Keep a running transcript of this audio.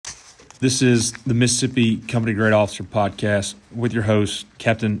This is the Mississippi Company Grade Officer Podcast with your host,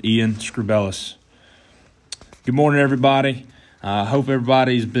 Captain Ian Scrubellis. Good morning, everybody. Hope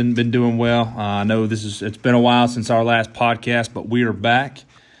everybody's been doing well. I know it's been a while since our last podcast, but we are back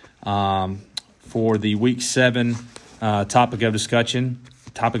for the Week 7 topic of discussion,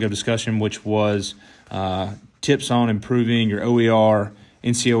 which was tips on improving your OER,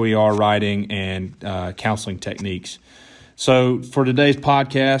 NCOER writing, and counseling techniques. So for today's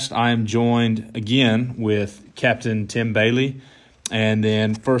podcast, I am joined again with Captain Tim Bailey. And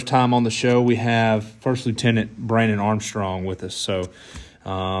then first time on the show, we have First Lieutenant Brandon Armstrong with us. So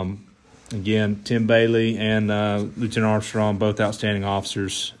again, Tim Bailey and Lieutenant Armstrong, both outstanding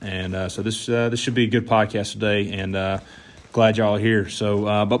officers. And so this should be a good podcast today, and glad y'all are here.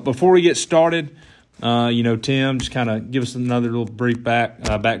 So but before we get started, Tim, just kind of give us another little brief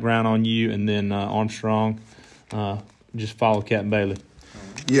background on you, and then Armstrong, just follow Captain Bailey.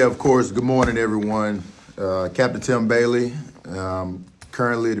 Yeah, of course. Good morning, everyone. Captain Tim Bailey,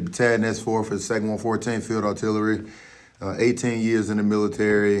 currently the Battalion S4 for the 2nd 114 Field Artillery, 18 years in the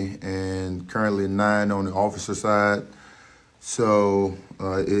military, and currently 9 on the officer side. So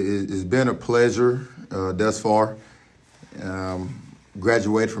it's been a pleasure thus far.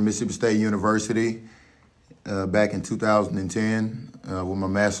 Graduated from Mississippi State University back in 2010 with my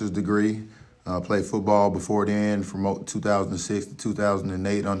master's degree. Played football before then from 2006 to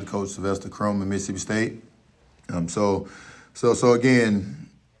 2008 under Coach Sylvester Crum at Mississippi State. So again,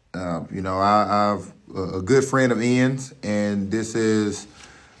 I've a good friend of Ian's, and this is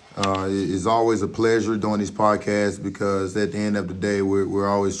always a pleasure doing these podcasts, because at the end of the day, we're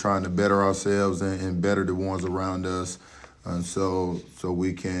always trying to better ourselves and better the ones around us, so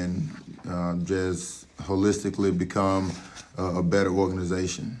we can just holistically become a better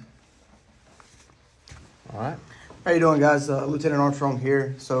organization. All right. How you doing, guys? Lieutenant Armstrong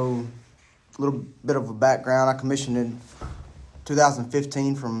here. So a little bit of a background. I commissioned in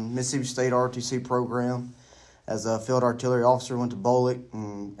 2015 from Mississippi State ROTC program as a field artillery officer. Went to BOLC,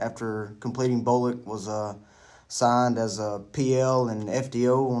 and after completing BOLC was signed as a PL and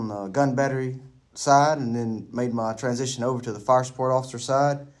FDO on the gun battery side, and then made my transition over to the fire support officer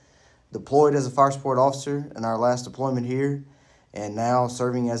side. Deployed as a fire support officer in our last deployment here, and now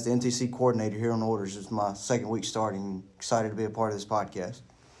serving as the NTC coordinator here on orders. It's my second week starting. Excited to be a part of this podcast.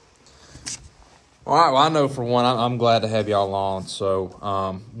 All right. Well, I know for one, I'm glad to have y'all on.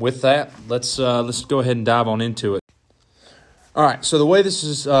 So with that, let's go ahead and dive on into it. All right. So the way this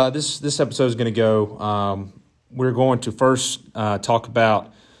is this episode is going to go, we're going to first talk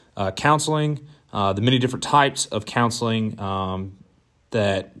about counseling, the many different types of counseling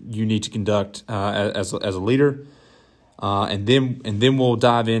that you need to conduct as a leader. And then we'll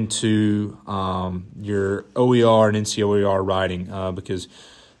dive into your OER and NCOER writing, because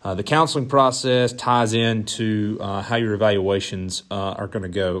the counseling process ties into how your evaluations are going to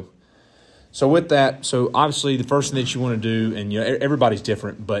go. So with that, obviously the first thing that you want to do, and everybody's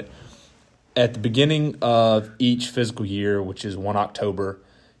different, but at the beginning of each fiscal year, which is 1 October,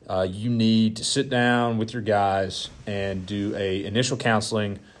 you need to sit down with your guys and do a initial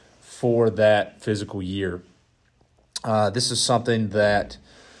counseling for that fiscal year. This is something that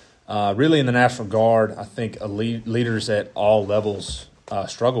really in the National Guard, I think leaders at all levels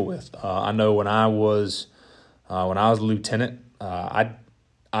struggle with. I know when I was a lieutenant,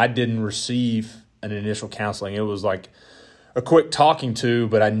 I didn't receive an initial counseling. It was like a quick talking to,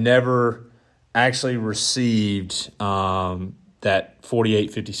 but I never actually received that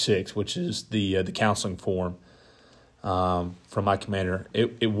 4856, which is the counseling form from my commander.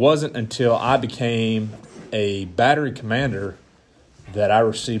 It wasn't until I became a battery commander that I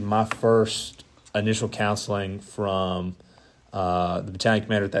received my first initial counseling from the battalion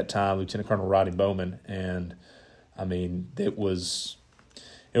commander at that time, Lieutenant Colonel Rodney Bowman. And I mean, it was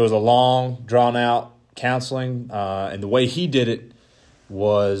a long, drawn out counseling, and the way he did it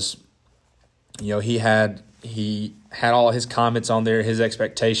was, he had all his comments on there, his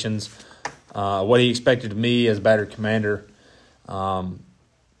expectations, what he expected of me as battery commander.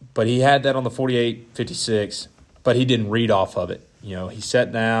 But he had that on the 4856, but he didn't read off of it. He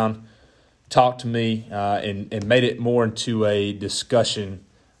sat down, talked to me, and made it more into a discussion,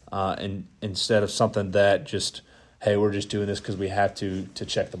 and instead of something that just, hey, we're just doing this because we have to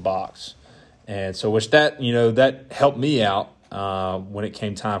check the box. And so that helped me out when it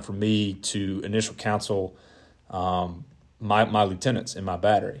came time for me to initial counsel my lieutenants in my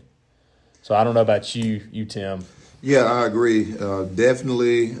battery. So I don't know about you, Tim. Yeah, I agree.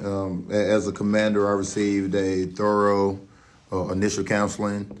 Definitely, as a commander, I received a thorough initial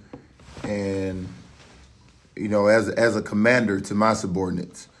counseling. And, as a commander to my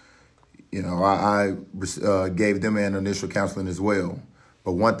subordinates, I gave them an initial counseling as well.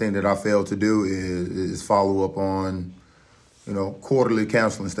 But one thing that I failed to do is follow up on, quarterly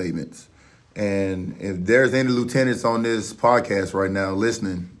counseling statements. And if there's any lieutenants on this podcast right now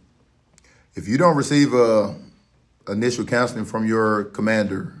listening, if you don't receive initial counseling from your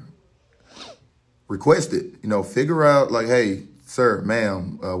commander, request it. Figure out like, hey, sir,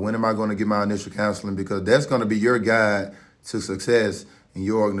 ma'am, when am I going to get my initial counseling? Because that's going to be your guide to success in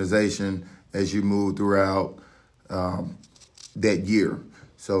your organization as you move throughout that year.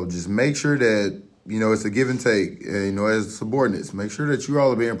 So just make sure that, it's a give and take, as subordinates. Make sure that you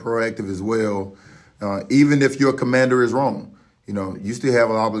all are being proactive as well, even if your commander is wrong. You still have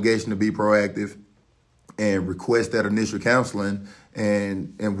an obligation to be proactive and request that initial counseling.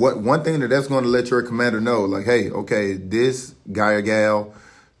 And one thing that's going to let your commander know, like, hey, okay, this guy or gal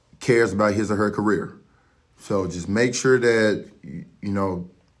cares about his or her career. So just make sure that,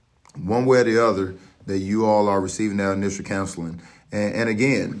 one way or the other, that you all are receiving that initial counseling. And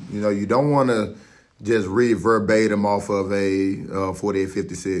again, you don't want to just read verbatim off of a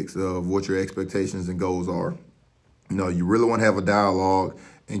 4856 of what your expectations and goals are. You really want to have a dialogue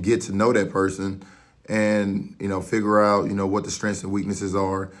and get to know that person and, figure out, what the strengths and weaknesses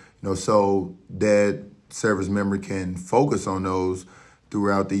are, so that service member can focus on those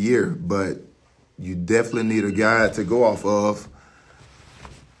throughout the year. But you definitely need a guide to go off of,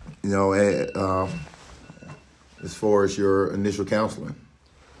 as far as your initial counseling.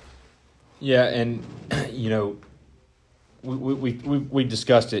 Yeah, and we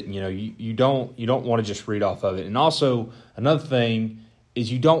discussed it. You don't want to just read off of it, and also another thing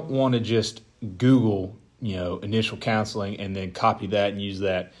is you don't want to just Google initial counseling and then copy that and use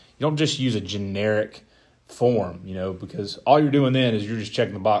that. You don't just use a generic form, because all you're doing then is you're just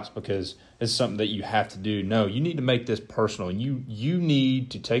checking the box because it's something that you have to do. No, you need to make this personal, and you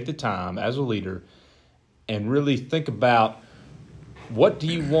need to take the time as a leader and really think about what do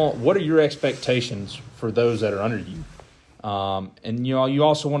you want, what are your expectations for those that are under you, and you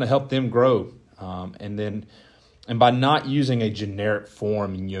also want to help them grow, and by not using a generic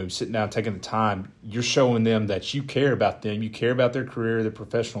form and sitting down taking the time, you're showing them that you care about them, you care about their career, their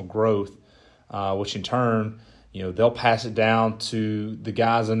professional growth, which in turn they'll pass it down to the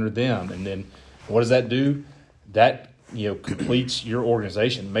guys under them, and then what does that do? That completes your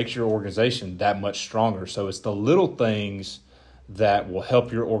organization, makes your organization that much stronger. So it's the little things that will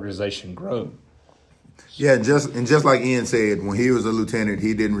help your organization grow. Yeah, just like Ian said, when he was a lieutenant,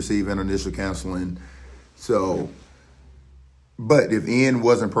 he didn't receive an initial counseling. So, but if Ian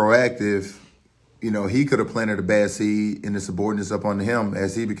wasn't proactive, he could have planted a bad seed in the subordinates up under him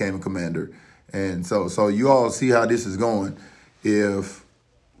as he became a commander. And so you all see how this is going. If,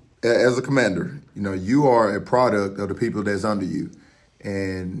 as a commander, you are a product of the people that's under you.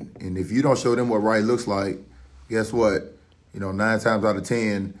 And if you don't show them what right looks like, guess what? 9 times out of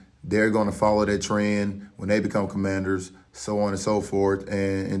 10, they're going to follow that trend when they become commanders, so on and so forth.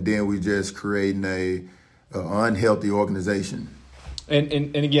 And then we just creating a unhealthy organization.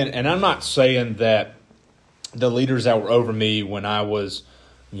 And again, and I'm not saying that the leaders that were over me when I was,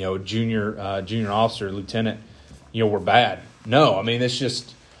 junior officer, lieutenant, were bad. No, I mean, it's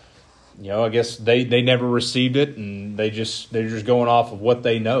just, I guess they never received it, and they're just going off of what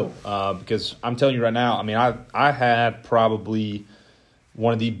they know. Because I'm telling you right now, I mean, I had probably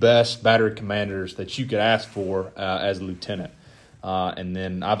one of the best battery commanders that you could ask for as a lieutenant, and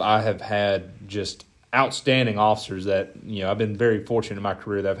then I have had just outstanding officers that I've been very fortunate in my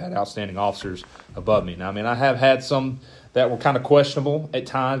career that I've had outstanding officers above me. Now, I mean, I have had some that were kind of questionable at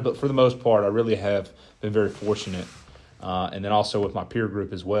times, but for the most part, I really have been very fortunate. And then also with my peer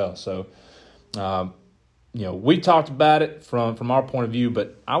group as well. So, we talked about it from our point of view,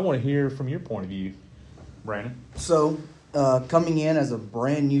 but I want to hear from your point of view, Brandon. So, coming in as a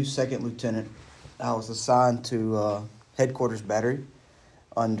brand new second lieutenant, I was assigned to headquarters battery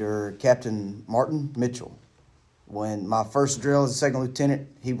under Captain Martin Mitchell. When my first drill as a second lieutenant,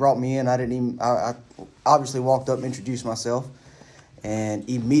 he brought me in. I obviously walked up and introduced myself, and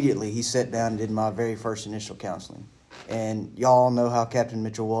immediately he sat down and did my very first initial counseling. And y'all know how Captain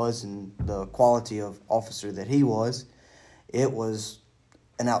Mitchell was and the quality of officer that he was. It was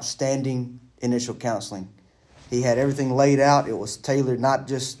an outstanding initial counseling. He had everything laid out. It was tailored not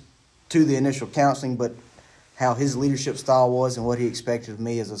just to the initial counseling, but how his leadership style was and what he expected of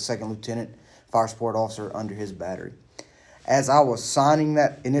me as a second lieutenant fire support officer under his battery. As I was signing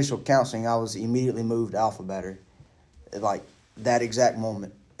that initial counseling, I was immediately moved to Alpha Battery, like that exact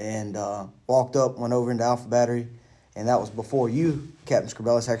moment. And walked up, went over into Alpha Battery, and that was before you, Captain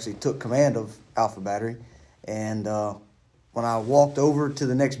Scribellis, actually took command of Alpha Battery. And when I walked over to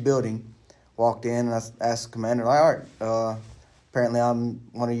the next building, walked in and I asked the commander, like, all right, apparently I'm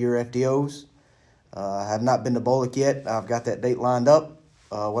one of your FDOs. I have not been to BOLC yet. I've got that date lined up.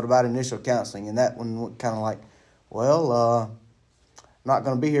 What about initial counseling? And that one kind of like, well, I'm not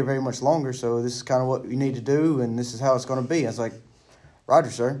going to be here very much longer, so this is kind of what you need to do, and this is how it's going to be. I was like,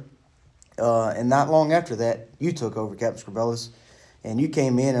 Roger, sir. And not long after that, you took over, Captain Scribellis, and you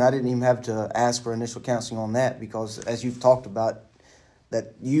came in, and I didn't even have to ask for initial counseling on that because, as you've talked about,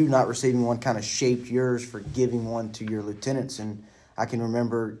 that you not receiving one kind of shaped yours for giving one to your lieutenants. And I can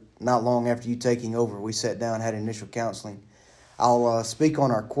remember not long after you taking over, we sat down and had initial counseling. I'll speak on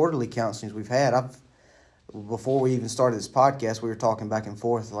our quarterly counselings we've had. Before we even started this podcast, we were talking back and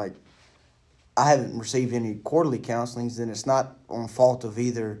forth. Like, I haven't received any quarterly counselings, and it's not on fault of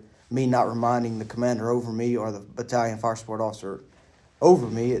either me not reminding the commander over me or the battalion fire support officer over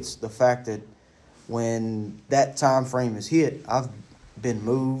me. It's the fact that when that time frame is hit, I've been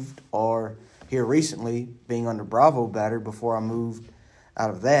moved, or here recently, being under Bravo Battery, before I moved out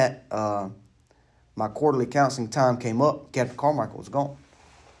of that, my quarterly counseling time came up. Captain Carmichael was gone.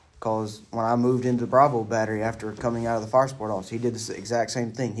 Because when I moved into Bravo Battery after coming out of the fire support office, he did the exact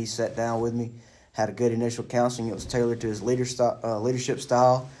same thing. He sat down with me, had a good initial counseling. It was tailored to his leadership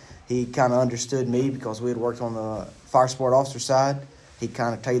style. He kind of understood me because we had worked on the fire support officer side. He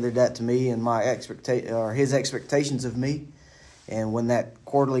kind of tailored that to me and his expectations of me. And when that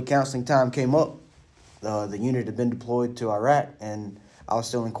quarterly counseling time came up, the unit had been deployed to Iraq, and I was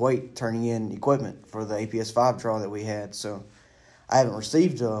still in Kuwait turning in equipment for the APS-5 draw that we had. So I haven't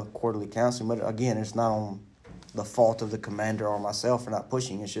received a quarterly counseling, but again, it's not on the fault of the commander or myself for not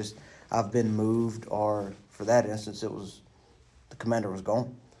pushing. It's just I've been moved, or for that instance, it was the commander was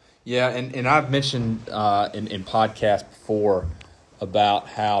gone. Yeah, and I've mentioned in podcasts before about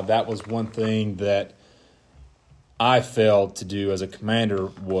how that was one thing that I failed to do as a commander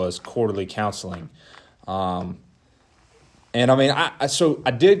was quarterly counseling. And I mean,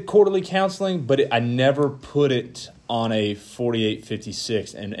 I did quarterly counseling, but I never put it on a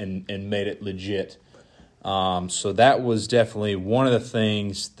 4856 and made it legit. So that was definitely one of the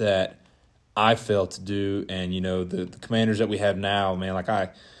things that I failed to do. And, you know, the commanders that we have now, man, like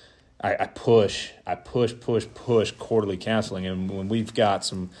I push quarterly counseling. And when we've got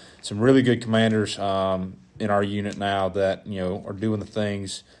some really good commanders in our unit now that, you know, are doing the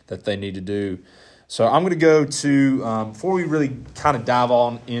things that they need to do. So I'm going to go to, before we really kind of dive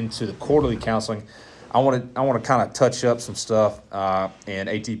on into the quarterly counseling, I want to kind of touch up some stuff in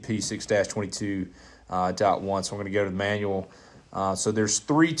ATP 6-22.1. So I'm going to go to the manual. So there's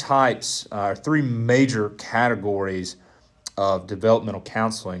three major categories of developmental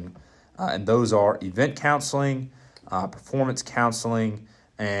counseling, and those are event counseling, performance counseling,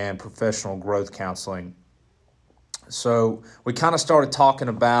 and professional growth counseling. So we kind of started talking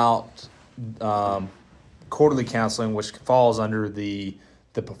about quarterly counseling, which falls under the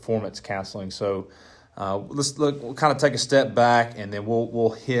performance counseling. So we'll kind of take a step back, and then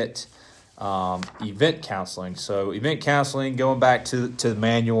we'll hit event counseling. So event counseling, going back to the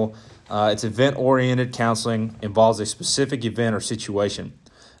manual, it's event-oriented counseling, involves a specific event or situation.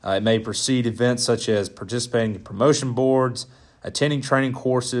 It may precede events such as participating in promotion boards, attending training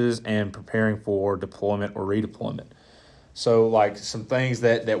courses, and preparing for deployment or redeployment. So, like, some things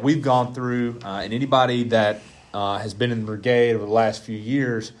that we've gone through, and anybody that has been in the brigade over the last few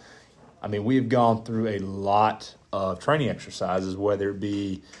years, I mean, we've gone through a lot of training exercises, whether it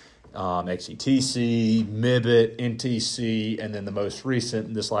be XETC, MIBIT, NTC, and then the most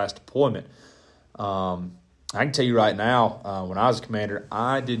recent, this last deployment. I can tell you right now, when I was a commander,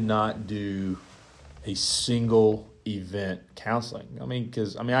 I did not do a single event counseling. I mean,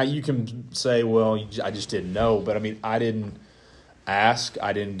 because you can say, well, I just didn't know, but I mean, I didn't ask,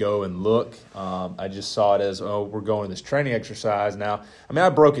 I didn't go and look. I just saw it as, oh, we're going to this training exercise now. I mean, I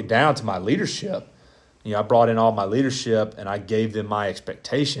broke it down to my leadership. You know, I brought in all my leadership and I gave them my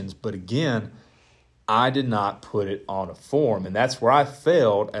expectations, but again, I did not put it on a form, and that's where I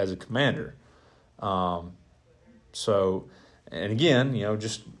failed as a commander. So, and again, you know,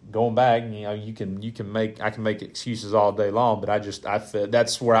 just going back, you know, I can make excuses all day long, but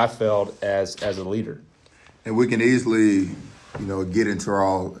that's where I failed as a leader. And we can easily, you know, get into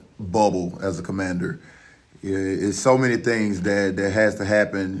our bubble as a commander. It's so many things that has to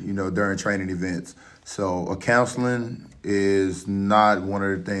happen, you know, during training events. So a counseling is not one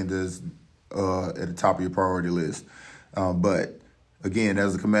of the things that's at the top of your priority list. But again,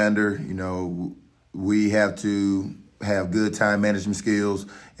 as a commander, you know, we have to have good time management skills,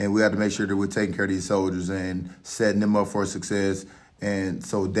 and we have to make sure that we're taking care of these soldiers and setting them up for success, and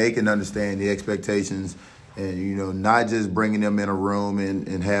so they can understand the expectations, and, you know, not just bringing them in a room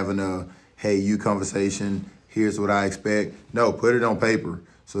and having hey, you conversation, here's what I expect. No, put it on paper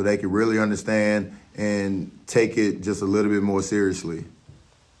so they can really understand and take it just a little bit more seriously.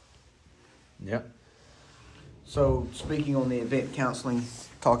 Yep. So, speaking on the event counseling,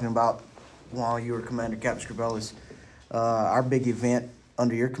 talking about while you were Commander Captain Scribellis, our big event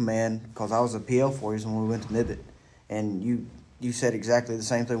under your command, because I was a PL for you when we went to Mibit, and you said exactly the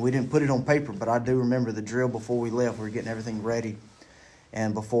same thing. We didn't put it on paper, but I do remember the drill before we left. We were getting everything ready,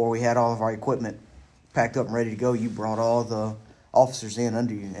 and before we had all of our equipment packed up and ready to go, you brought all the officers in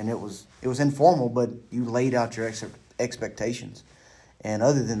under you, and it was informal, but you laid out your expectations. And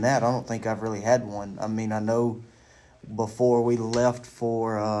other than that, I don't think I've really had one. I mean, I know before we left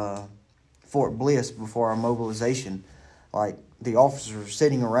for Fort Bliss, before our mobilization, like the officers were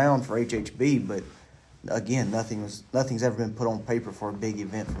sitting around for HHB, but again, nothing's ever been put on paper for a big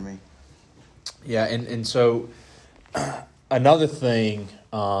event for me. Yeah, and so another thing,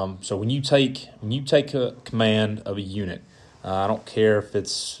 so when you take a command of a unit, I don't care if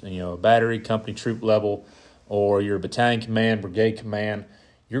it's a battery, company, troop level, or your battalion command, brigade command,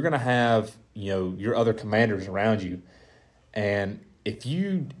 you're going to have your other commanders around you, and if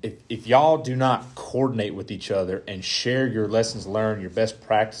y'all do not coordinate with each other and share your lessons learned, your best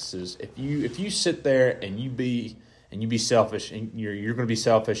practices, if you sit there and you be selfish, and you're going to be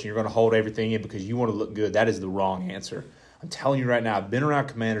selfish and you're going to hold everything in because you want to look good, that is the wrong answer. I'm telling you right now, I've been around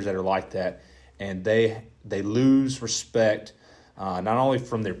commanders that are like that, and they lose respect. Not only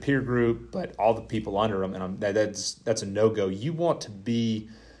from their peer group, but all the people under them, and that's a no-go. You want to be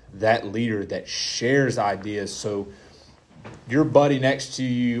that leader that shares ideas, so your buddy next to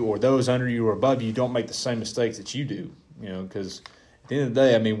you or those under you or above you don't make the same mistakes that you do. Because at the end of the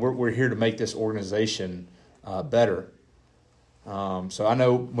day, I mean, we're here to make this organization better. So I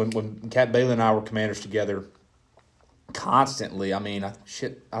know when Cap Bailey and I were commanders together, constantly, I mean,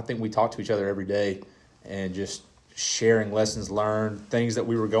 I think we talked to each other every day and just sharing lessons learned, things that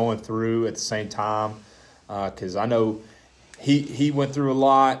we were going through at the same time, because I know he went through a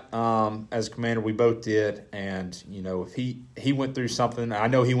lot as a commander. We both did, and if he went through something, I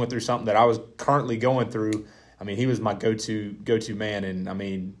know he went through something that I was currently going through. I mean, he was my go-to man, and I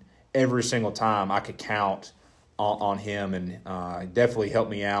mean, every single time I could count on him, and definitely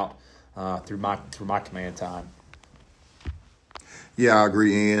helped me out through my command time. Yeah, I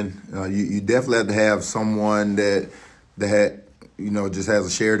agree, Ian. You definitely have to have someone that just has a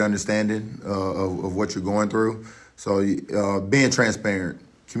shared understanding of what you're going through. So being transparent,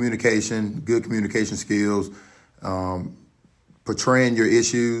 communication, good communication skills, portraying your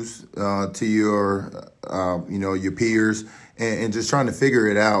issues to your peers, and just trying to figure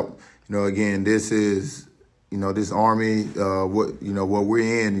it out. Again, this is this Army. What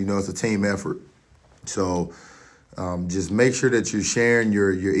we're in. It's a team effort. So. Just make sure that you're sharing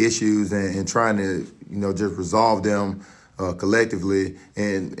your issues and trying to just resolve them collectively.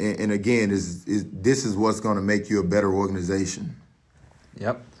 And again, this is what's going to make you a better organization.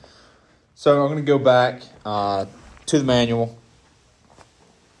 Yep. So I'm going to go back to the manual.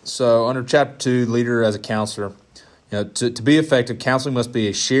 So under Chapter 2, Leader as a Counselor, to be effective, counseling must be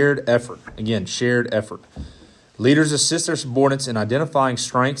a shared effort. Again, shared effort. Leaders assist their subordinates in identifying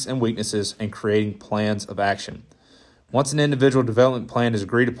strengths and weaknesses and creating plans of action. Once an individual development plan is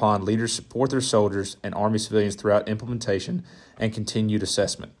agreed upon, leaders support their soldiers and Army civilians throughout implementation and continued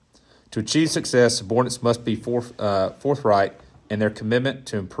assessment. To achieve success, subordinates must be forthright in their commitment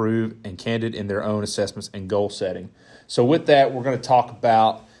to improve and candid in their own assessments and goal setting. So with that, we're going to talk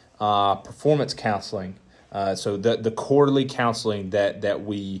about performance counseling. So the quarterly counseling that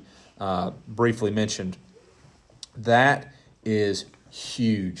we briefly mentioned, that is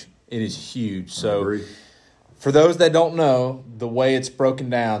huge. It is huge. So for those that don't know, the way it's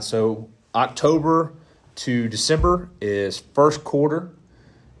broken down, so October to December is first quarter,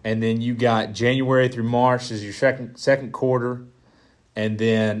 and then you got January through March is your second quarter, and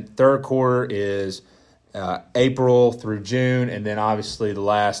then third quarter is April through June, and then obviously the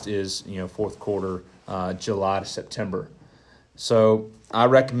last is fourth quarter, July to September. So I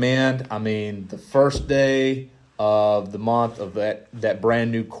recommend, the first day of the month of that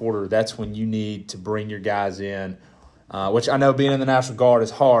brand new quarter, that's when you need to bring your guys in, which I know being in the National Guard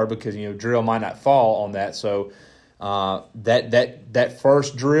is hard because drill might not fall on that. So that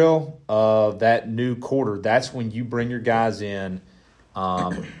first drill of that new quarter, that's when you bring your guys in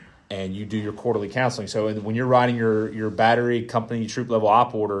and you do your quarterly counseling. So when you're writing your battery, company, troop level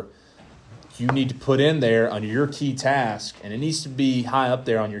op order, you need to put in there under your key task, and it needs to be high up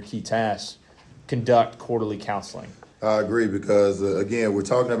there on your key tasks, conduct quarterly counseling. I agree because, again, we're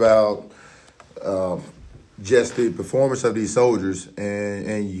talking about just the performance of these soldiers,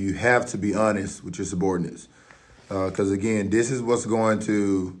 and you have to be honest with your subordinates. Because, again, this is what's going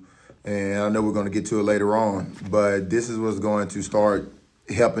to, and I know we're going to get to it later on, but this is what's going to start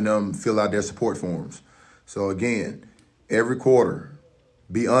helping them fill out their support forms. So, again, every quarter,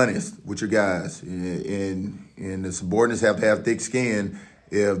 be honest with your guys. And the subordinates have to have thick skin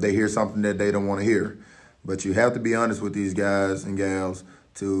if they hear something that they don't want to hear. But you have to be honest with these guys and gals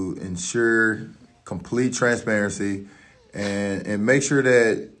to ensure complete transparency and make sure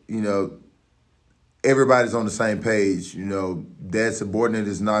that, everybody's on the same page. That subordinate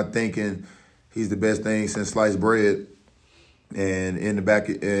is not thinking he's the best thing since sliced bread. And in the back,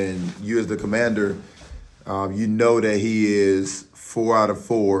 and you as the commander, that he is 4 out of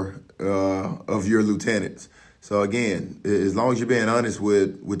 4 of your lieutenants. So again, as long as you're being honest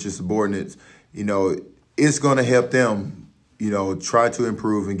with your subordinates, it's going to help them, try to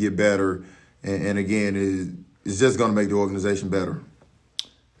improve and get better. And again, it's just going to make the organization better.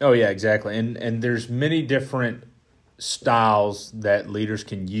 Oh, yeah, exactly. And there's many different styles that leaders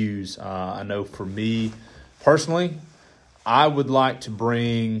can use. I know for me personally, I would like to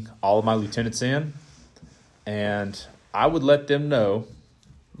bring all of my lieutenants in, and I would let them know,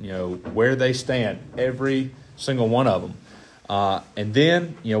 where they stand, every single one of them. And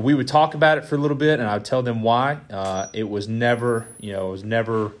then, we would talk about it for a little bit, and I would tell them why. It was never,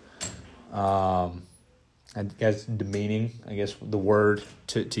 I guess demeaning, the word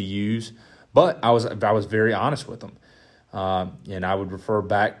to use. But I was very honest with them. And I would refer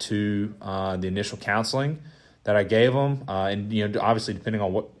back to the initial counseling that I gave them. And, obviously depending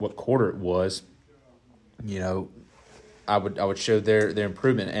on what quarter it was, I would show their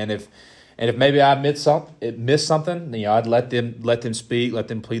improvement. And if maybe I missed something, I'd let them speak, let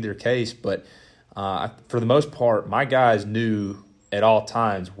them plead their case. But for the most part, my guys knew at all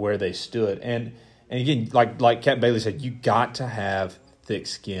times where they stood. And again, like Captain Bailey said, you got to have thick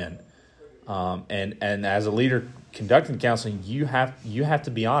skin. And as a leader conducting counseling, you have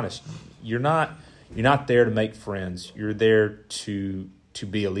to be honest. You're not there to make friends. You're there to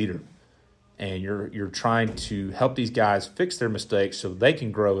be a leader. And you're trying to help these guys fix their mistakes so they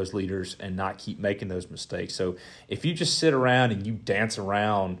can grow as leaders and not keep making those mistakes. So if you just sit around and you dance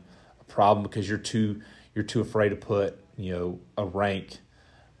around a problem because you're too afraid to put a rank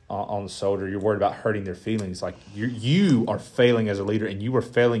on the soldier, you're worried about hurting their feelings. Like you are failing as a leader, and you were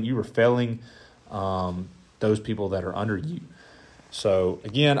failing those people that are under you. So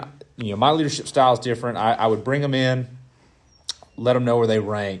again, my leadership style is different. I would bring them in, let them know where they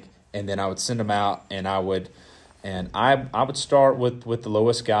rank, and then I would send them out, and I would start with the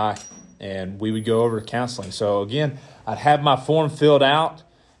lowest guy, and we would go over to counseling. So again, I'd have my form filled out,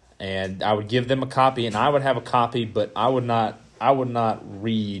 and I would give them a copy, and I would have a copy, but I would not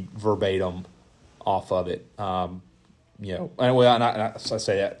read verbatim off of it. And I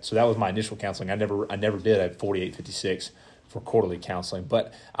say that. So that was my initial counseling. I never did a 4856 for quarterly counseling,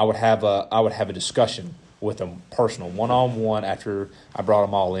 but I would have a discussion with them, personal, one-on-one, after I brought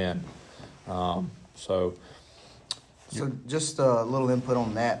them all in. So just a little input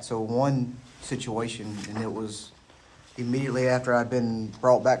on that. So one situation, and it was immediately after I'd been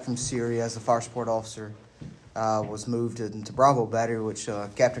brought back from Syria as a fire support officer. Was moved into Bravo Battery, which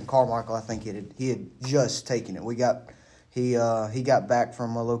Captain Carmichael, I think he had just taken it. He got back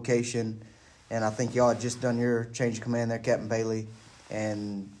from a location, and I think y'all had just done your change of command there, Captain Bailey.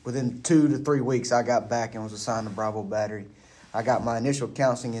 And within 2 to 3 weeks, I got back and was assigned to Bravo Battery. I got my initial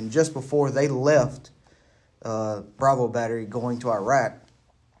counseling, and just before they left Bravo Battery going to Iraq,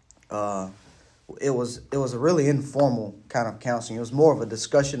 it was a really informal kind of counseling. It was more of a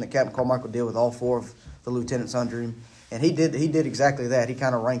discussion that Captain Carmichael did with all 4 of the lieutenants under him, and he did exactly that. He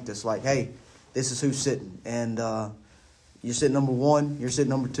kind of ranked us like, hey, this is who's sitting, and you're sitting number 1, you're sitting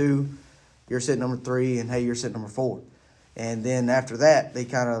number 2, you're sitting number 3, and hey, you're sitting number 4. And then after that, they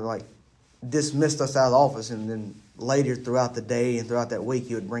kind of like dismissed us out of the office, and then later throughout the day and throughout that week,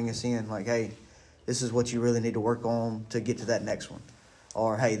 he would bring us in like, hey, this is what you really need to work on to get to that next one,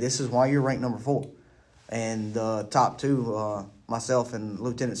 or hey, this is why you're ranked number 4. And top 2, myself and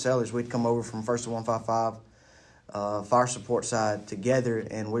Lieutenant Sellers, we'd come over from 1st to 155 fire support side together,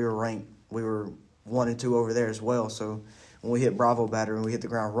 and we were 1 and 2 over there as well. So when we hit Bravo Battery and we hit the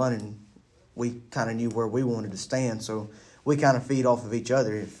ground running, we kind of knew where we wanted to stand. So we kind of feed off of each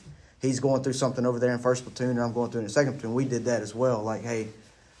other. If he's going through something over there in 1st platoon and I'm going through in the 2nd platoon, we did that as well. Like, hey,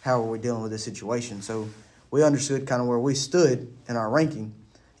 how are we dealing with this situation? So we understood kind of where we stood in our ranking,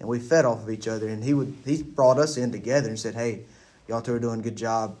 and we fed off of each other. And he brought us in together and said, hey, y'all two are doing a good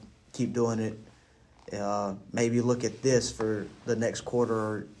job. Keep doing it. Maybe look at this for the next quarter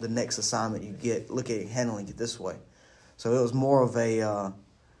or the next assignment you get. Look at handling it this way. So it was more of a,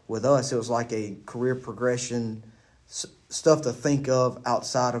 with us, it was like a career progression, stuff to think of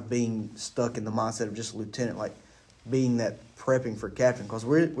outside of being stuck in the mindset of just a lieutenant, like being that prepping for captain. Because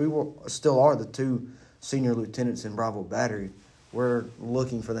still are the 2 senior lieutenants in Bravo Battery. We're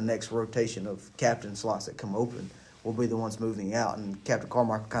looking for the next rotation of captain slots that come open. We'll be the ones moving out. And Captain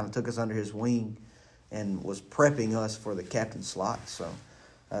Carmichael kind of took us under his wing and was prepping us for the captain slot. So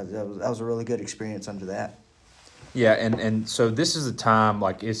that was a really good experience under that. Yeah, and so this is a time,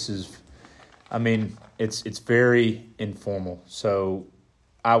 like, it's very informal. So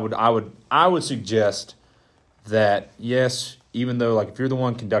I would suggest that, yes, even though, like, if you're the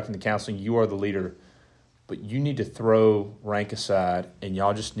one conducting the counseling, you are the leader, but you need to throw rank aside and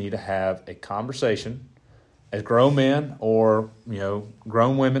y'all just need to have a conversation as grown men or,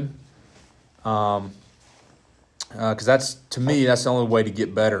 grown women. Because that's the only way to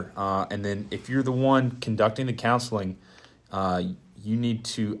get better. And then if you're the one conducting the counseling, you need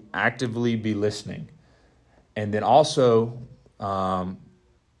to actively be listening. And then also,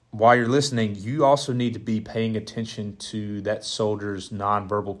 while you're listening, you also need to be paying attention to that soldier's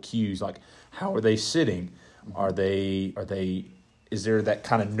nonverbal cues, like how are they sitting? Is there that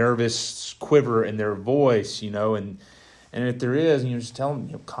kind of nervous quiver in their voice, and if there is, just tell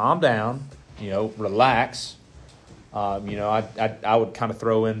them, calm down, relax. I would kind of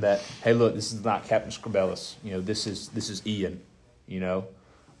throw in that, hey, look, this is not Captain Scribellis. This is Ian.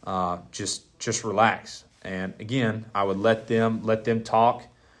 Just relax. And again, I would let them talk.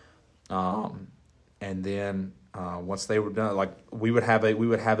 And then once they were done, like we would have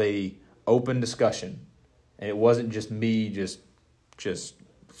a open discussion, and it wasn't just me just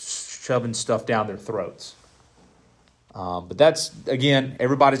shoving stuff down their throats. But that's, again,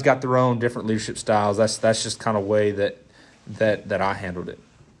 everybody's got their own different leadership styles. That's just kind of way that I handled it.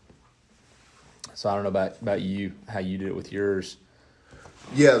 So I don't know about you, how you did it with yours.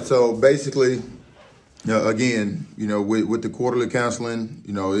 Yeah, so basically, again, with the quarterly counseling,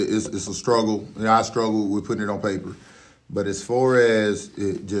 it's a struggle. I struggle with putting it on paper. But as far as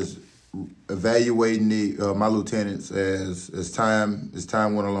just evaluating my lieutenants as time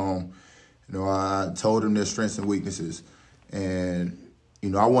went along, I told them their strengths and weaknesses, and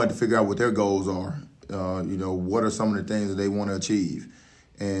I wanted to figure out what their goals are. What are some of the things that they want to achieve,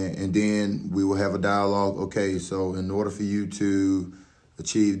 and then we will have a dialogue. Okay, so in order for you to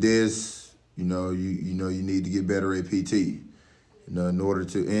achieve this, you need to get better at PT. In order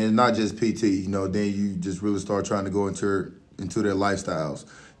to, and not just PT. Then you just really start trying to go into their lifestyles.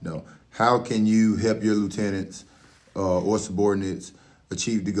 How can you help your lieutenants or subordinates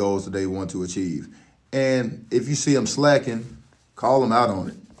achieve the goals that they want to achieve? And if you see them slacking, call them out on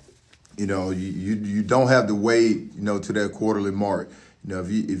it. You don't have to wait, to that quarterly mark. If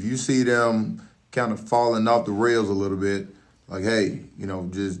you see them kind of falling off the rails a little bit, like, hey,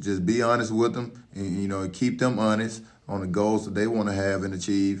 just be honest with them and, keep them honest on the goals that they want to have and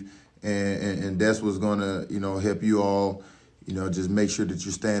achieve. And that's what's going to, help you all, just make sure that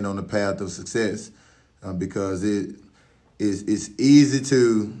you stand on the path of success, because it's easy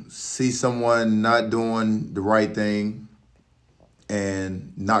to see someone not doing the right thing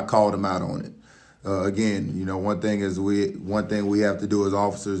and not call them out on it. Again, one thing we have to do as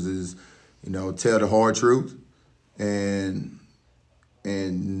officers is, tell the hard truth, and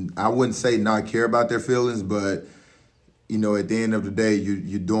I wouldn't say not care about their feelings, but at the end of the day,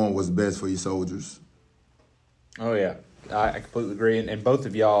 you're doing what's best for your soldiers. Oh yeah, I completely agree, and both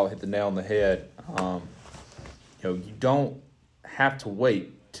of y'all hit the nail on the head. You don't have to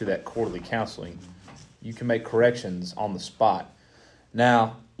wait to that quarterly counseling. You can make corrections on the spot.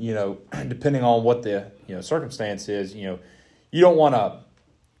 Now, depending on what the circumstance is, you don't want to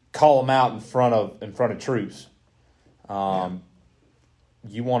call them out in front of troops.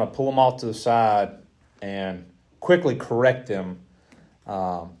 You want to pull them off to the side and quickly correct them.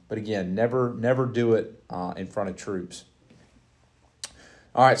 But again, never do it in front of troops.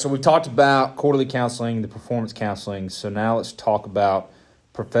 All right, so we've talked about quarterly counseling, the performance counseling. So now let's talk about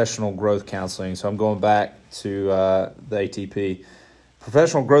professional growth counseling. So I'm going back to the ATP.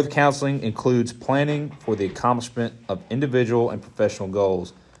 Professional growth counseling includes planning for the accomplishment of individual and professional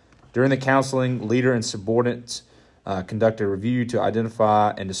goals. During the counseling, leader and subordinates conduct a review to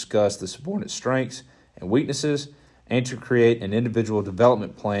identify and discuss the subordinate's strengths and weaknesses, and to create an individual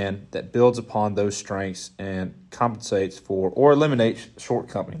development plan that builds upon those strengths and compensates for or eliminates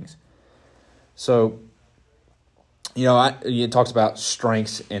shortcomings. So, it talks about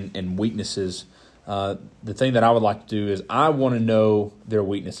strengths and weaknesses. The thing that I would like to do is I want to know their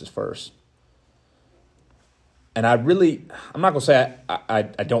weaknesses first. And I'm not going to say I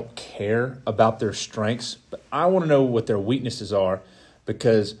don't care about their strengths, but I want to know what their weaknesses are,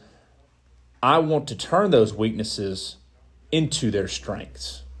 because I want to turn those weaknesses into their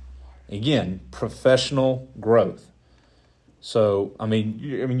strengths. Again, professional growth. So,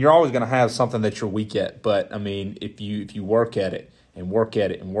 you're always going to have something that you're weak at, but if you work at it and work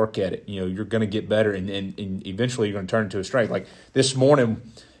at it and work at it, you're going to get better, and eventually you're going to turn it into a strength. Like this morning,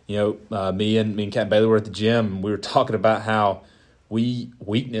 me and Captain Bailey were at the gym, and we were talking about how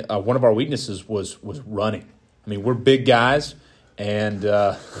one of our weaknesses was running. We're big guys, and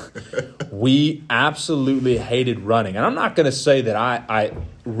we absolutely hated running. And I'm not going to say that I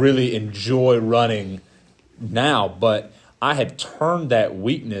really enjoy running now, but I had turned that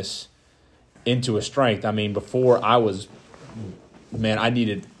weakness into a strength. Before I was, I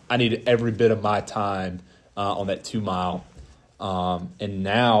needed every bit of my time on that 2 mile. And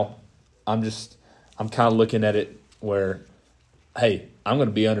now I'm kind of looking at it where, hey, I'm going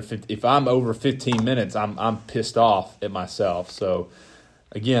to be under 50. If I'm over 15 minutes, I'm pissed off at myself. So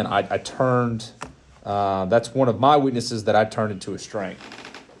again, I turned, that's one of my weaknesses that I turned into a strength.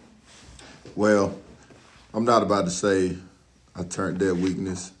 Well, I'm not about to say I turned that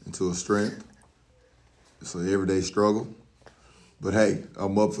weakness into a strength. It's an everyday struggle. But hey,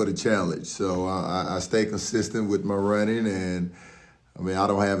 I'm up for the challenge. So I stay consistent with my running, and I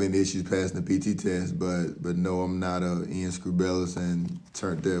don't have any issues passing the PT test, but no, I'm not a Ian Scrubellis and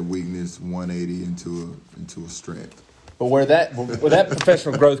turned that weakness 180 into a strength. But where that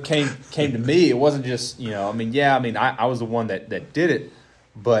professional growth came to me, it wasn't just, I was the one that did it,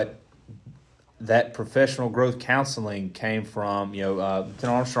 but that professional growth counseling came from, Lieutenant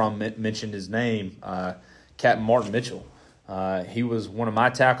Armstrong mentioned his name, Captain Martin Mitchell. He was one of my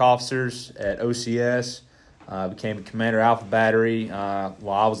TAC officers at OCS, became a commander Alpha Battery while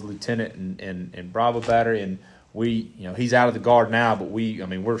I was a lieutenant in Bravo Battery, and he's out of the Guard now, but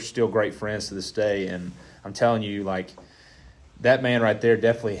we're still great friends to this day. And I'm telling you, like, that man right there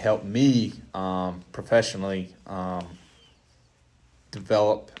definitely helped me professionally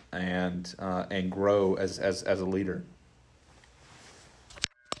develop and grow as a leader.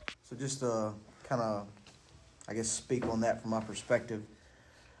 So just kind of, I guess, speak on that from my perspective.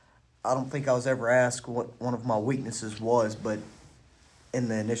 I don't think I was ever asked what one of my weaknesses was, but in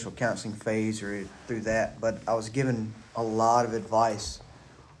the initial counseling phase or through that, but I was given a lot of advice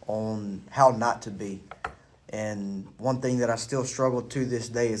on how not to be. And one thing that I still struggle to this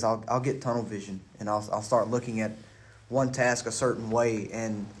day is I'll get tunnel vision, and I'll start looking at one task a certain way,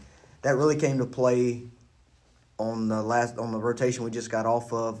 and that really came to play on the rotation we just got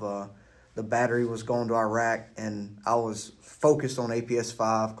off of. The battery was going to Iraq, and I was focused on APS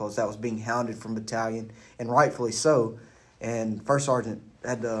 5 because that was being hounded from battalion, and rightfully so. And First Sergeant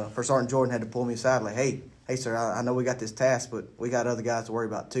Jordan had to pull me aside, like, hey, sir, I know we got this task, but we got other guys to worry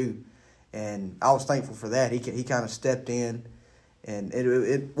about too. And I was thankful for that. He kind of stepped in, and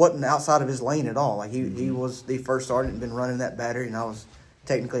it wasn't outside of his lane at all. Like he was the first sergeant and been running that battery, and I was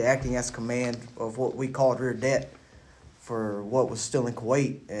technically acting as command of what we called rear det for what was still in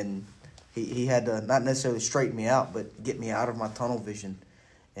Kuwait, and he had to not necessarily straighten me out, but get me out of my tunnel vision,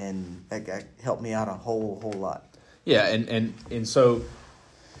 and that helped me out a whole lot. Yeah, and so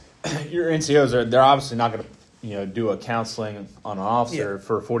your NCOs they're obviously not going to do a counseling on an officer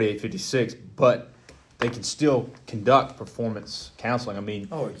for 4856, but they can still conduct performance counseling.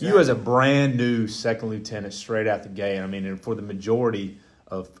 Exactly. You as a brand new second lieutenant straight out the gate, and for the majority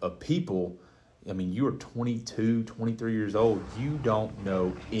of people, you are 22, 23 years old. You don't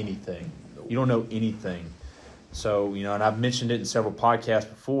know anything. You don't know anything. So, and I've mentioned it in several podcasts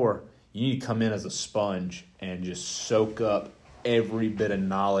before, you need to come in as a sponge and just soak up every bit of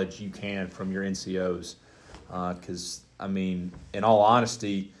knowledge you can from your NCOs. Because, in all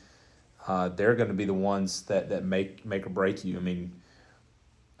honesty, they're going to be the ones that make or break you.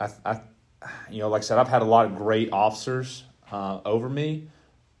 Like I said, I've had a lot of great officers over me,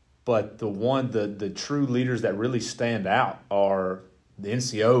 but the true leaders that really stand out are the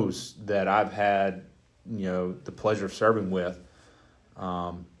NCOs that I've had, the pleasure of serving with.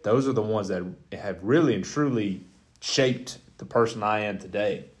 Those are the ones that have really and truly shaped the person I am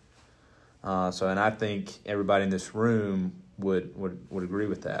today. And I think everybody in this room would agree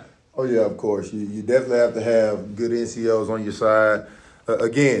with that. Oh, yeah, of course. You definitely have to have good NCOs on your side.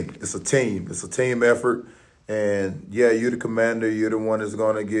 Again, it's a team. It's a team effort. And, yeah, you're the commander. You're the one that's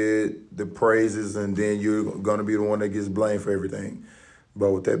going to get the praises, and then you're going to be the one that gets blamed for everything.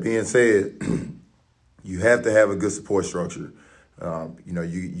 But with that being said, you have to have a good support structure.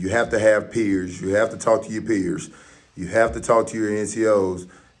 You have to have peers. You have to talk to your peers. You have to talk to your NCOs.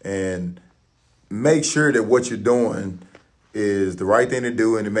 And make sure that what you're doing is the right thing to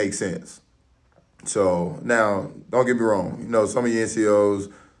do and it makes sense. So now, don't get me wrong. You know, some of your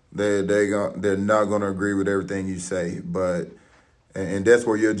NCOs, they're not going to agree with everything you say, but and that's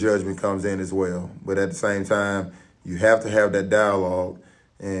where your judgment comes in as well. But at the same time, you have to have that dialogue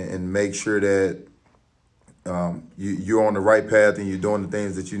and make sure that you're on the right path and you're doing the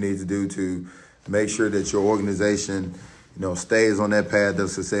things that you need to do to make sure that your organization, you know, stays on that path of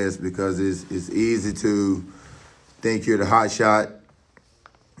success, because it's easy to think you're the hot shot.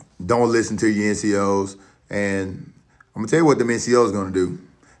 Don't listen to your NCOs. And I'm going to tell you what them NCOs are going to do.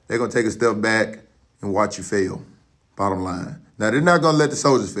 They're going to take a step back and watch you fail, bottom line. Now, they're not going to let the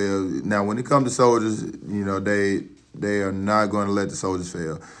soldiers fail. Now, when it comes to soldiers, you know, they are not going to let the soldiers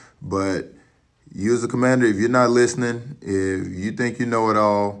fail. But you as a commander, if you're not listening, if you think you know it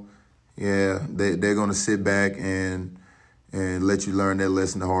all, yeah, they're going to sit back and let you learn that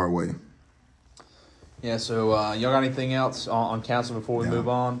lesson the hard way. Yeah, so y'all got anything else on counseling before we move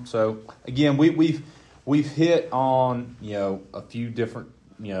on? So again, we've hit on, you know, a few different,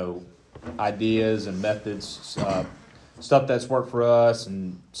 you know, ideas and methods, stuff that's worked for us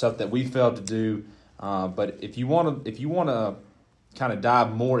and stuff that we failed to do. But if you want to kind of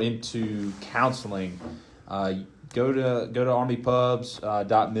dive more into counseling, go to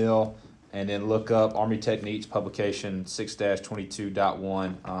armypubs.mil and then look up Army Techniques publication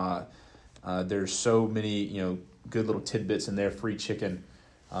 6-22.1. There's so many, you know, good little tidbits in there, free chicken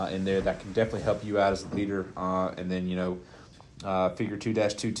in there that can definitely help you out as a leader. And then, you know, Figure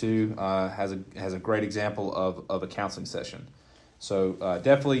 2-22 has a great example of a counseling session. So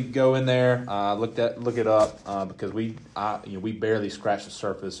definitely go in there, look it up because we barely scratched the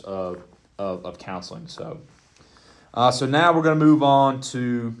surface of counseling. So now we're going to move on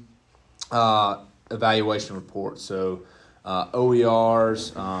to evaluation reports. So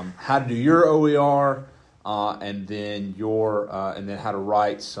OERs, how to do your OER, and then how to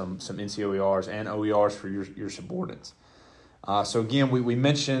write some NCOERs and OERs for your subordinates. So again, we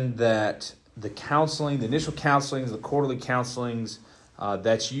mentioned that the initial counselings, the quarterly counselings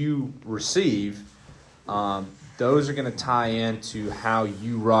that you receive, those are going to tie into how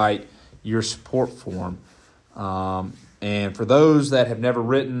you write your support form. And for those that have never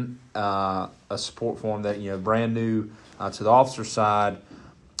written a support form, that, you know, brand new to the officer side,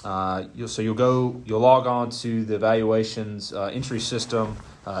 you'll log on to the evaluations entry system,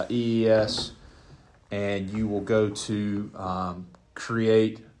 EES, and you will go to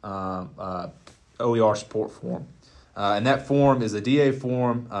create OER support form. And that form is a DA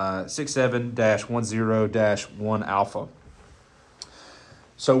form 67-10-1 alpha.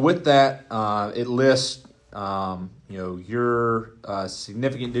 So with that, it lists your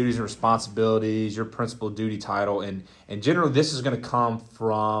significant duties and responsibilities, your principal duty title, and generally this is going to come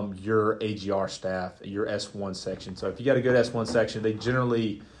from your AGR staff, your S1 section. So if you got a good S1 section, they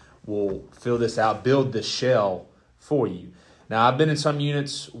generally will fill this out, build the shell for you. Now, I've been in some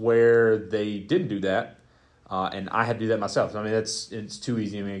units where they didn't do that, and I had to do that myself. I mean, it's too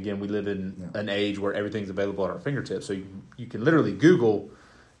easy. I mean, again, we live in an age where everything's available at our fingertips. So you can literally Google,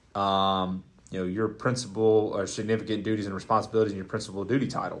 your principal or significant duties and responsibilities and your principal duty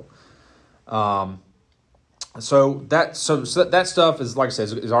title. So that stuff is, like I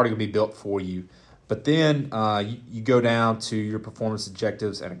said, is already going to be built for you. But then you go down to your performance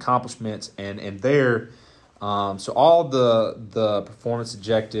objectives and accomplishments, and there, so all the performance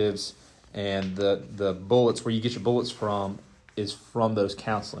objectives and the bullets, where you get your bullets from, is from those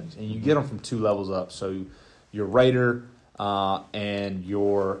counselings, and you get them from 2 levels up. So your rater and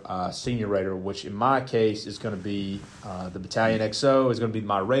your senior rater, which in my case is going to be the battalion XO is going to be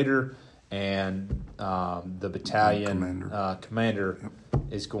my rater, and the battalion commander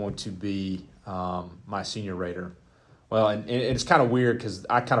is going to be my senior rater. Well, and it's kind of weird because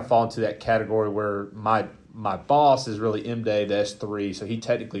I kind of fall into that category where my boss is really MDA, the S3, so he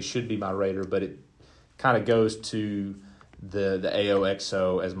technically should be my rater, but it kind of goes to the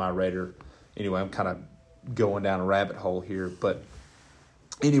AOXO as my rater. Anyway, I'm kind of going down a rabbit hole here, but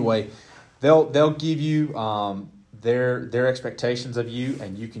anyway, they'll give you their expectations of you,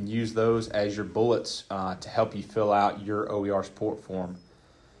 and you can use those as your bullets to help you fill out your OER support form.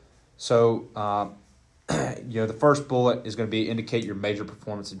 So, the first bullet is going to be indicate your major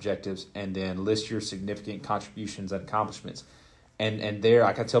performance objectives, and then list your significant contributions and accomplishments. And there,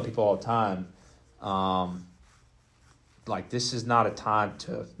 I can tell people all the time, this is not a time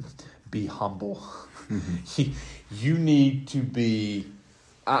to be humble. Mm-hmm. You need to be,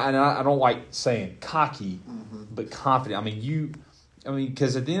 I don't like saying cocky, but confident.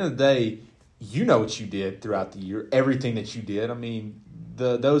 Because at the end of the day, you know what you did throughout the year, everything that you did. I mean,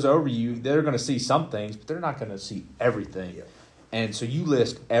 those over you, they're going to see some things, but they're not going to see everything. Yep. And so you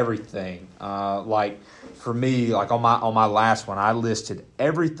list everything. Like for me, like on my last one, I listed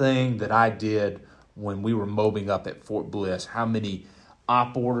everything that I did when we were mobbing up at Fort Bliss. How many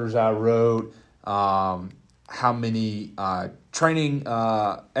op orders I wrote, how many training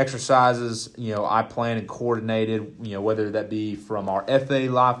exercises I planned and coordinated. Whether that be from our FA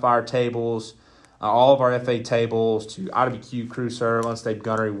live fire tables, all of our FA tables to IWQ, crew serve, unstable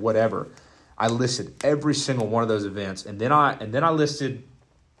gunnery, whatever. I listed every single one of those events, and then I listed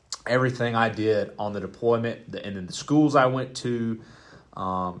everything I did on the deployment, and then the schools I went to,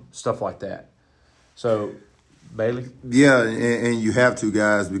 stuff like that. So, Bailey? Yeah, and you have to,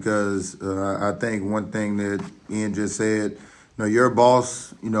 guys, because I think one thing that Ian just said, your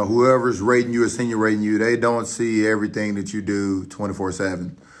boss, whoever's rating you or senior rating you, they don't see everything that you do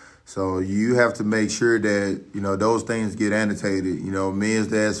 24/7. So you have to make sure that, those things get annotated, men's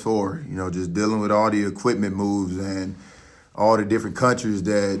to S4, just dealing with all the equipment moves and all the different countries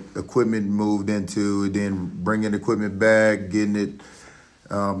that equipment moved into, and then bringing equipment back, getting it,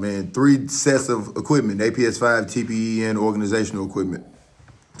 and 3 sets of equipment, APS-5, TPE, and organizational equipment.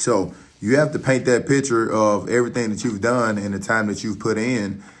 So you have to paint that picture of everything that you've done and the time that you've put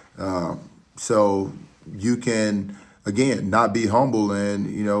in, so you can, again, not be humble and,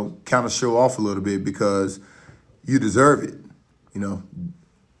 kind of show off a little bit, because you deserve it.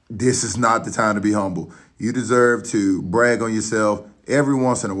 This is not the time to be humble. You deserve to brag on yourself every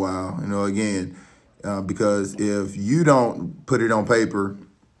once in a while, again, because if you don't put it on paper,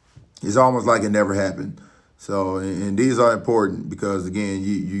 it's almost like it never happened. So, and these are important because, again,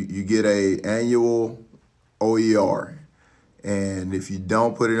 you get a annual OER. And if you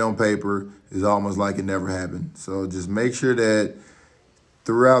don't put it on paper, it's almost like it never happened. So just make sure that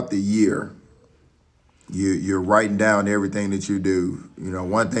throughout the year, you're writing down everything that you do.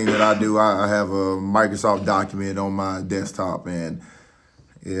 One thing that I do, I have a Microsoft document on my desktop. And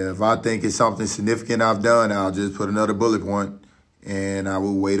if I think it's something significant I've done, I'll just put another bullet point, and I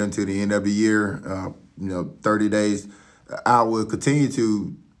will wait until the end of the year, 30 days. I will continue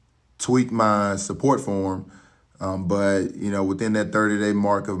to tweak my support form. But, within that 30-day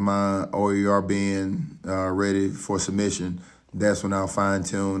mark of my OER being ready for submission, that's when I'll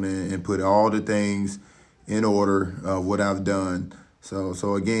fine-tune and put all the things in order of what I've done.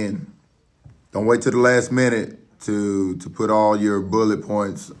 So again, don't wait till the last minute to put all your bullet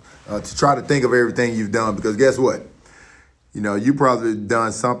points, to try to think of everything you've done, because guess what? You probably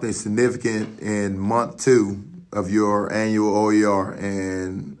done something significant in month 2 of your annual OER,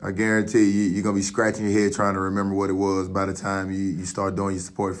 and I guarantee you're going to be scratching your head trying to remember what it was by the time you start doing your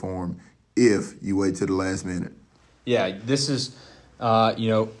support form, if you wait till the last minute. Yeah, this is,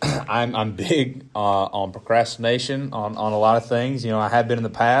 I'm big on procrastination on a lot of things. I have been in the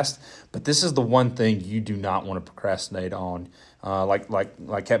past, but this is the one thing you do not want to procrastinate on.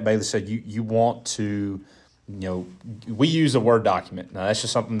 Like Cap Bailey said, you want to, we use a Word document. Now, that's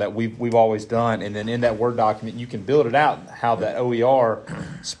just something that we've always done. And then in that Word document, you can build it out how that OER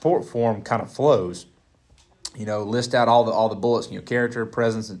support form kind of flows. List out all the bullets, character,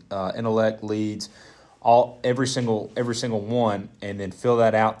 presence, intellect, leads, every single one, and then fill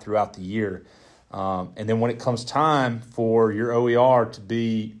that out throughout the year. And then when it comes time for your OER to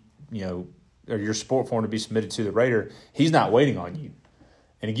be, or your support form to be submitted to the rater, he's not waiting on you.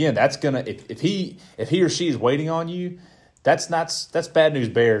 And again, that's gonna if he or she is waiting on you, that's bad news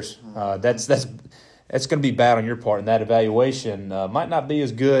bears. That's gonna be bad on your part, and that evaluation might not be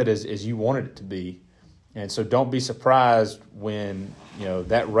as good as you wanted it to be. And so don't be surprised when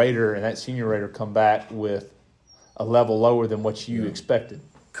that rater and that senior rater come back with a level lower than what you expected.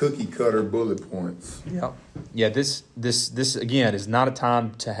 Cookie cutter bullet points. Yeah. This again is not a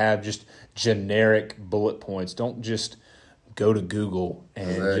time to have just generic bullet points. Don't just go to Google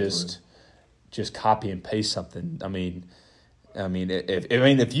and just copy and paste something. I mean,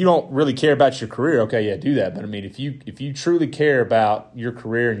 if you don't really care about your career, okay, yeah, do that. But if you truly care about your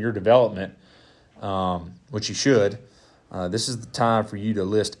career and your development, which you should, this is the time for you to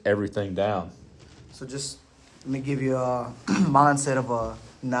list everything down. So just let me give you a mindset of a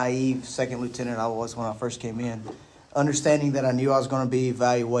naive second lieutenant I was when I first came in, understanding that I knew I was going to be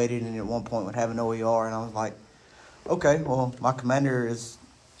evaluated and at one point would have an OER, and I was like, okay, well, my commander is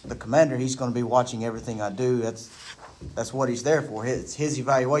the commander. He's going to be watching everything I do. That's what he's there for. It's his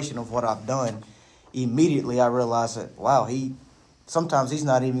evaluation of what I've done. Immediately, I realized that, wow, sometimes he's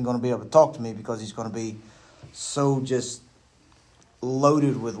not even going to be able to talk to me because he's going to be so just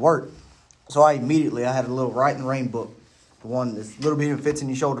loaded with work. So I had a little Write in the Rain book, the one that's a little bit fits in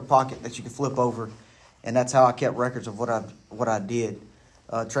your shoulder pocket that you can flip over, and that's how I kept records of what I did.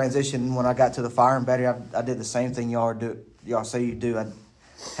 transition when I got to the firing battery. I did the same thing y'all say you do. I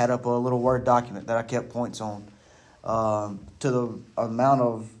had up a little Word document that I kept points on to the amount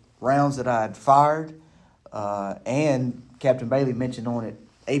of rounds that I had fired, and Captain Bailey mentioned on it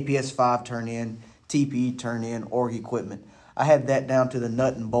APS 5 turn in, TPE turn in, org equipment. I had that down to the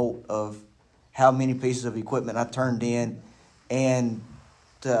nut and bolt of how many pieces of equipment I turned in, and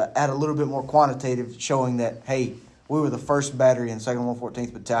to add a little bit more quantitative, showing that, hey, we were the first battery in 2nd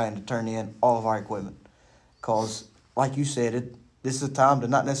 114th Battalion to turn in all of our equipment. Because, like you said, this is a time to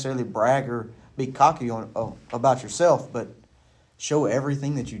not necessarily brag or be cocky about yourself, but show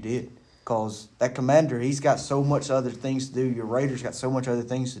everything that you did. Because that commander, he's got so much other things to do. Your Raiders got so much other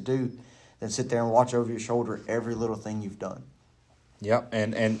things to do than sit there and watch over your shoulder every little thing you've done. Yep,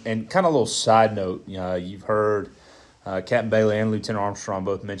 and kind of a little side note, you've heard Captain Bailey and Lieutenant Armstrong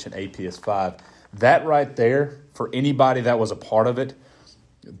both mention APS 5. That right there, for anybody that was a part of it,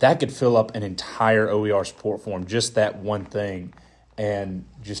 that could fill up an entire OER support form, just that one thing. And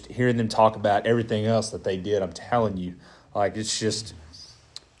just hearing them talk about everything else that they did, I'm telling you, like, it's just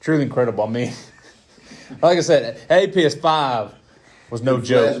truly incredible. I mean, like I said, APS 5 was no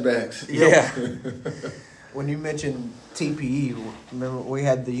joke. Flashbacks. Yeah. When you mentioned TPE, remember we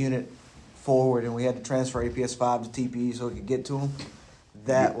had the unit forward and we had to transfer APS 5 to TPE so we could get to them?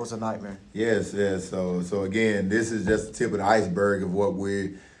 That was a nightmare. Yes. So again, this is just the tip of the iceberg of what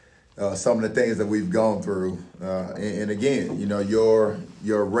some of the things that we've gone through. And again, your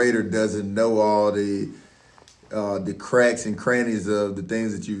Raider doesn't know all the cracks and crannies of the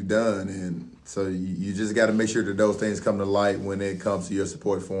things that you've done, and so you just got to make sure that those things come to light when it comes to your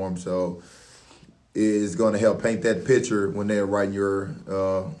support form. So it's going to help paint that picture when they're writing your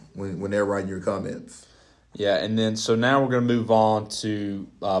when they're writing your comments. Yeah, and then so now we're going to move on to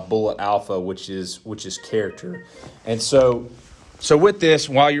Bullet Alpha, which is character, and so with this,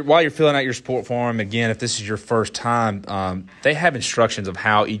 while you're filling out your support form, again, if this is your first time, they have instructions of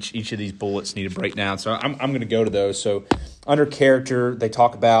how each of these bullets need to break down. So I'm going to go to those. So under character, they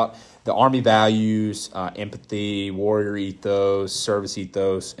talk about the Army values, empathy, warrior ethos, service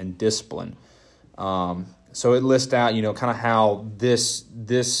ethos, and discipline. So it lists out, kind of how this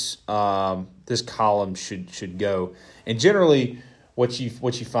column should go. And generally, what you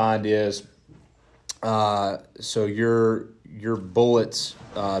find is, so your bullets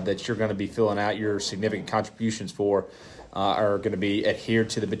that you're going to be filling out your significant contributions for are going to be adhere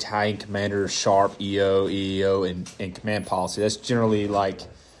to the battalion commander's SHARP, EO, EEO, and command policy. That's generally like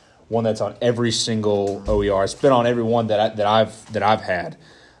one that's on every single OER. It's been on every one that I've had.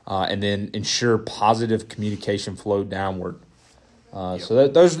 And then ensure positive communication flow downward. So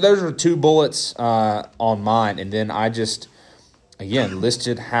those are 2 bullets on mine, and then I just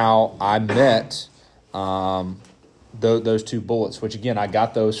listed how I met those 2 bullets, which again I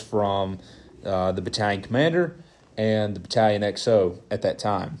got those from the battalion commander and the battalion XO at that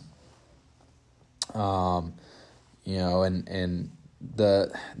time. And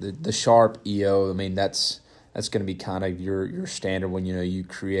the SHARP EO, I mean that's going to be kind of your standard when you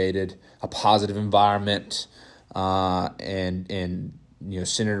created a positive environment and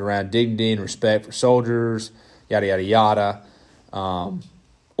centered around dignity and respect for soldiers, yada yada yada,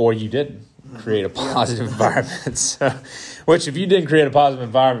 or you didn't create a positive environment. So, which if you didn't create a positive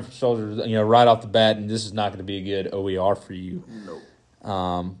environment for soldiers, right off the bat, and this is not going to be a good OER for you.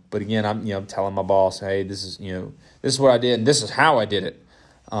 Nope. But again, I'm telling my boss, hey, this is what I did and this is how I did it.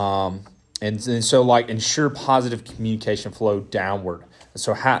 And so, like, ensure positive communication flow downward.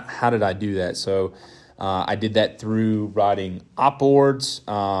 So how did I do that? So I did that through writing op boards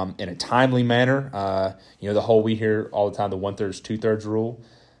in a timely manner. The whole, we hear all the time, the 1/3, 2/3 rule.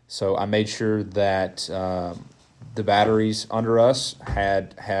 So I made sure that the batteries under us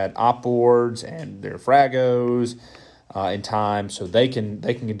had op boards and their fragos in time so they can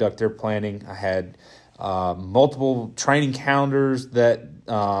conduct their planning. I had multiple training calendars that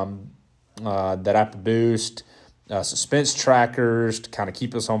I produced, suspense trackers to kind of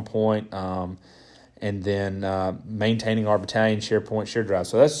keep us on point, and then maintaining our battalion SharePoint share drive.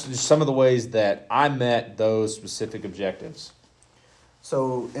 So that's just some of the ways that I met those specific objectives.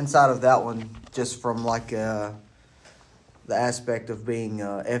 So inside of that one, just from like the aspect of being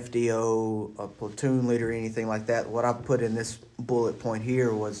FDO, a platoon leader, anything like that, what I put in this bullet point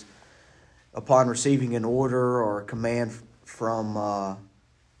here was upon receiving an order or a command from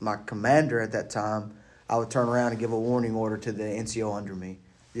my commander at that time, I would turn around and give a warning order to the NCO under me,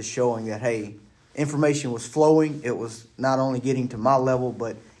 just showing that, hey, information was flowing. It was not only getting to my level,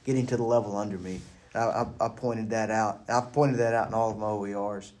 but getting to the level under me. I pointed that out. I've pointed that out in all of my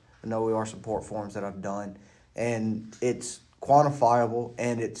OERs and OER support forms that I've done. And it's quantifiable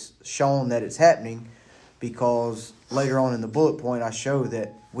and it's shown that it's happening, because later on in the bullet point I show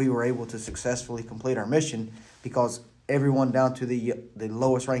that we were able to successfully complete our mission because everyone down to the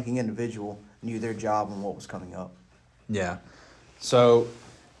lowest ranking individual knew their job and what was coming up. Yeah. So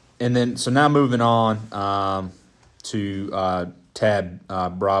now moving on to tab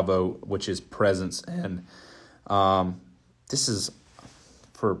Bravo, which is presence, and this is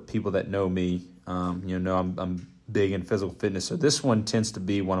for people that know me. I'm big in physical fitness, so this one tends to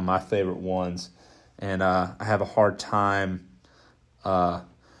be one of my favorite ones, and I have a hard time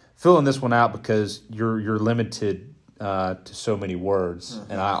filling this one out because you're limited to so many words,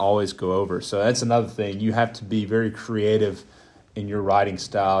 and I always go over. So that's another thing. You have to be very creative in your writing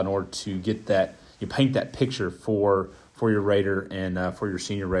style in order to get that. You paint that picture for your rater and for your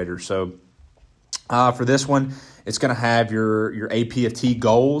senior rater. So for this one, it's going to have your APFT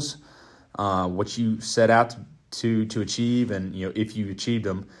goals, what you set out to achieve, and if you achieved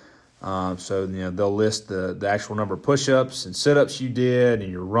them. So they'll list the actual number of push-ups and sit-ups you did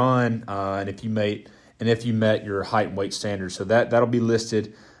and your run, and if you met your height and weight standards. So that'll be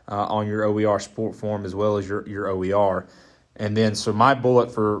listed on your OER sport form as well as your OER. And then so my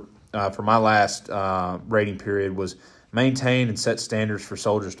bullet for my last rating period was maintain and set standards for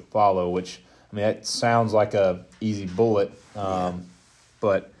soldiers to follow, which that sounds like a easy bullet,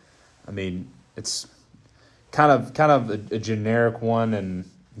 but it's kind of a generic one, and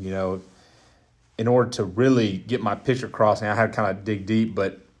in order to really get my picture across, and I had to kind of dig deep.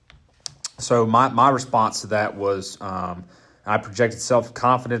 But so my response to that was I projected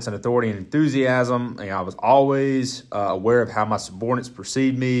self-confidence and authority and enthusiasm. I was always aware of how my subordinates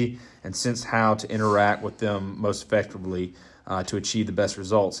perceived me and sensed how to interact with them most effectively to achieve the best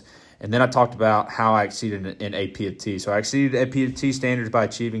results. And then I talked about how I exceeded in APFT. So I exceeded APFT standards by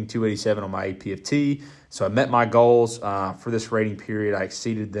achieving 287 on my APFT. So I met my goals for this rating period. I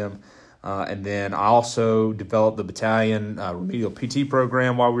exceeded them. And then I also developed the battalion remedial PT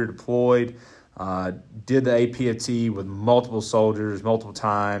program while we were deployed. Did the APFT with multiple soldiers multiple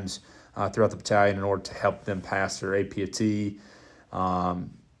times throughout the battalion in order to help them pass their APFT.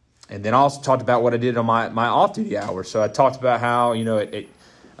 And then I also talked about what I did on my off-duty hours. So I talked about how, at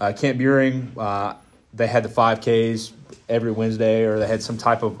Camp Buring, they had the 5Ks every Wednesday, or they had some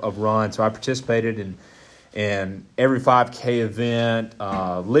type of run. So I participated in every 5K event,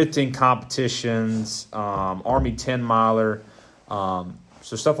 lifting competitions, Army 10-miler,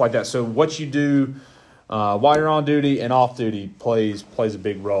 so stuff like that. So what you do while you're on duty and off duty plays a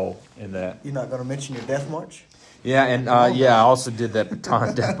big role in that. You're not going to mention your death march? Yeah, and I also did that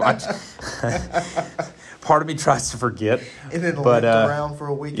baton death march. Part of me tries to forget. And then limped around for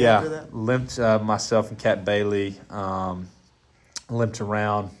a week after that? Limped myself and Cat Bailey, limped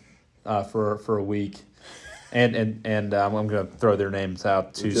around for a week. And I'm going to throw their names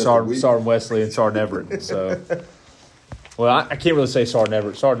out to Sergeant Wesley and Sergeant Everett. So, well, I can't really say Sergeant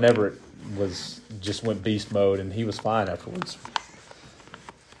Everett. Sergeant Everett just went beast mode, and he was fine afterwards.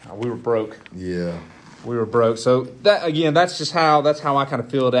 We were broke. Yeah. We were broke. So that's how I kind of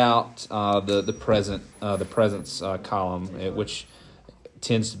filled out the presence column, which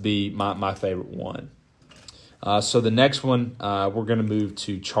tends to be my favorite one. So the next one we're going to move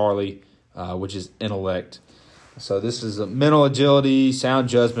to Charlie, which is intellect. So this is mental agility, sound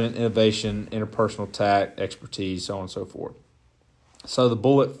judgment, innovation, interpersonal tact, expertise, so on and so forth. So the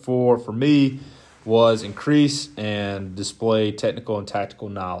bullet for me was increase and display technical and tactical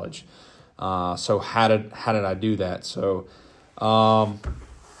knowledge. So how did I do that? So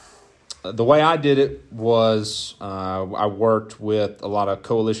the way I did it was I worked with a lot of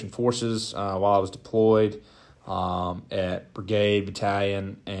coalition forces while I was deployed at brigade,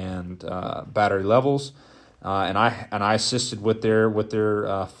 battalion, and battery levels, and I assisted with their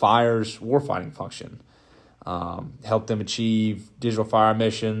fires warfighting function, helped them achieve digital fire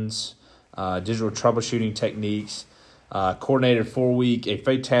missions, digital troubleshooting techniques. Coordinated 4-week a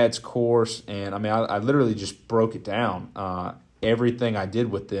FATADS course, and I literally just broke it down, everything I did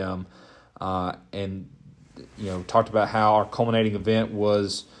with them, and talked about how our culminating event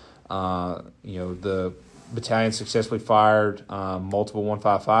was, the battalion successfully fired multiple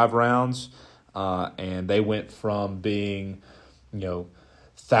 155 rounds, and they went from being,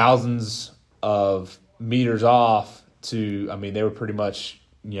 thousands of meters off to, they were pretty much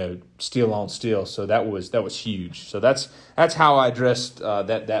steel on steel. So that was huge. So that's how I addressed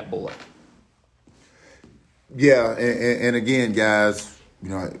that bullet. Yeah, and again, guys,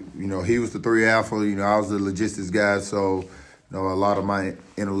 he was the 3 Alpha. I was the logistics guy. So a lot of my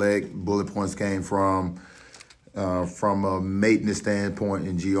intellect bullet points came from from a maintenance standpoint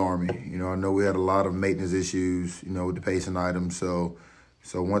in G Army. You know, I know we had a lot of maintenance issues, you know, with the pacing items. So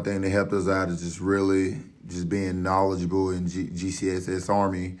one thing that helped us out is just being knowledgeable in GCSS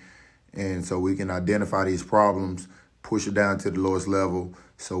Army. And so we can identify these problems, push it down to the lowest level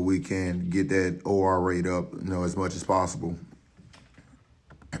so we can get that OR rate up, you know, as much as possible.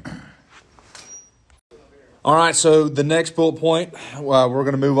 All right, so the next bullet point, we're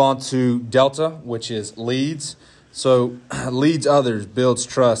going to move on to Delta, which is leads. So leads others, builds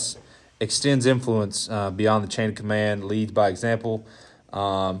trust, extends influence beyond the chain of command, leads by example, so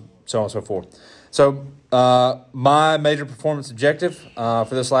on and so forth. So my major performance objective for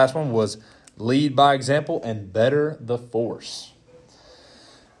this last one was lead by example and better the force.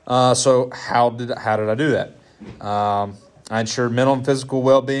 So how did I do that? I ensured mental and physical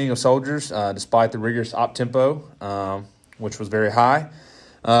well-being of soldiers despite the rigorous op tempo, which was very high.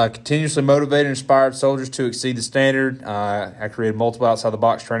 Continuously motivated and inspired soldiers to exceed the standard. I created multiple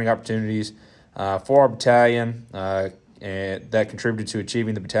outside-the-box training opportunities for our battalion and that contributed to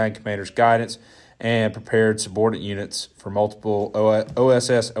achieving the battalion commander's guidance and prepared subordinate units for multiple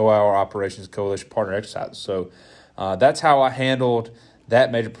OSS, OIR operations, coalition partner exercises. So that's how I handled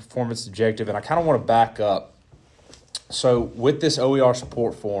that major performance objective, and I kind of want to back up. So with this OER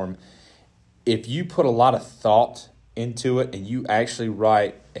support form, if you put a lot of thought into it and you actually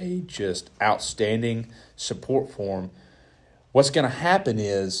write a just outstanding support form, what's going to happen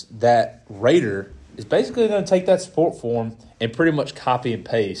is that Raider is basically going to take that support form and pretty much copy and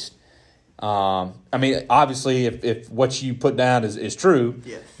paste. I mean, obviously, if what you put down is true,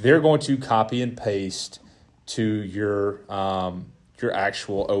 yes, they're going to copy and paste to your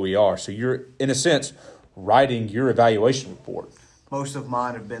actual OER. So you're, in a sense, writing your evaluation report. Most of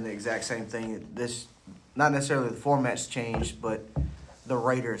mine have been the exact same thing. This, not necessarily the format's changed, but the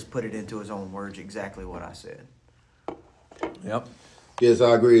writer has put it into his own words exactly what I said. Yep. Yes,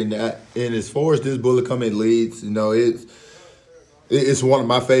 I agree in that. And as far as this bullet comment leads, you know, it's one of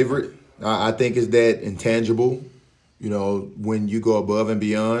my favorite. I think it's that intangible, you know, when you go above and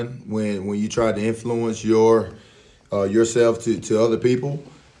beyond, when you try to influence yourself to other people.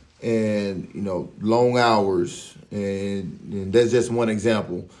 And, you know, long hours, and that's just one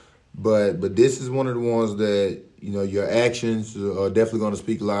example. But this is one of the ones that, you know, your actions are definitely going to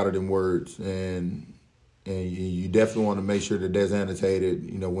speak louder than words. And you definitely want to make sure that that's annotated,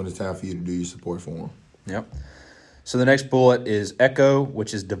 you know, when it's time for you to do your support form. Yep. So the next bullet is ECHO,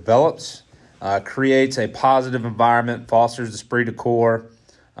 which is develops, creates a positive environment, fosters the esprit de corps,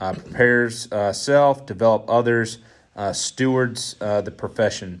 prepares self, develop others, stewards the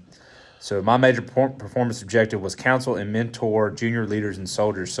profession. So my major performance objective was counsel and mentor junior leaders and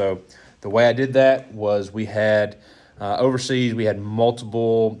soldiers. So the way I did that was we had overseas, we had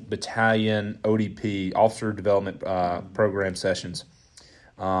multiple battalion ODP, officer development program sessions.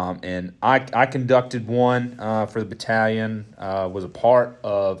 And I conducted one for the battalion, was a part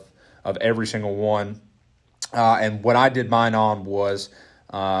of every single one. And what I did mine on was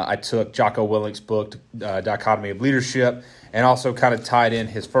I took Jocko Willink's book, Dichotomy of Leadership, and also kind of tied in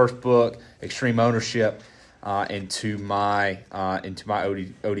his first book, Extreme Ownership, into my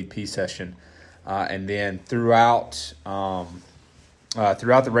ODP session. And then throughout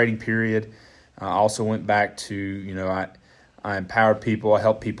the rating period, I also went back to, you know, I empowered people, I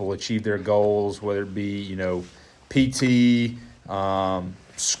helped people achieve their goals, whether it be, you know, PT,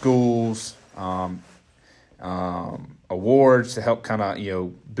 schools, awards to help kind of, you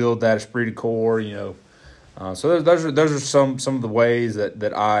know, build that esprit de corps, you know. So those are some of the ways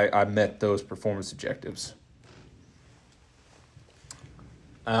that I met those performance objectives.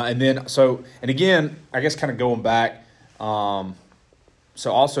 And again, I guess kind of going back, so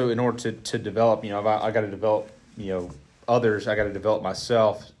also in order to develop, you know, I got to develop, you know, others, I got to develop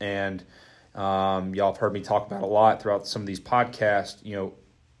myself. And y'all have heard me talk about a lot throughout some of these podcasts, you know,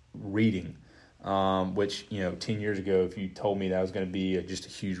 reading. Which, you know, 10 years ago, if you told me that I was going to be just a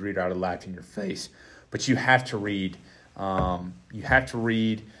huge reader, I would have laughed in your face. But you have to read. You have to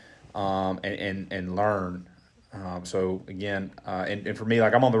read and learn. So, again, and for me,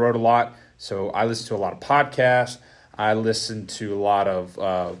 like, I'm on the road a lot, so I listen to a lot of podcasts. I listen to a lot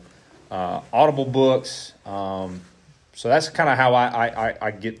of Audible books. So that's kind of how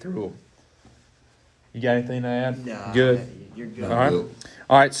I get through them. You got anything to add? No. Good? You're good. All right.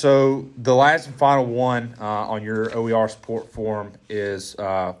 All right, so the last and final one on your OER support form is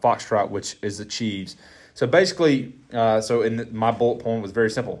Foxtrot, which is achieves. So basically, my bullet point was very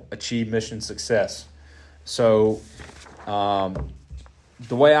simple: achieve mission success. So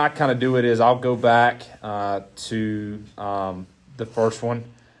the way I kind of do it is I'll go back to the first one,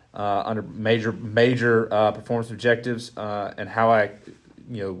 under major performance objectives, and how I,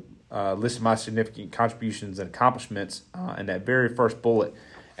 listed my significant contributions and accomplishments in that very first bullet,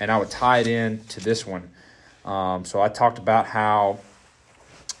 and I would tie it in to this one. So I talked about how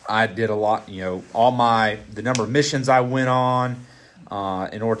I did a lot, the number of missions I went on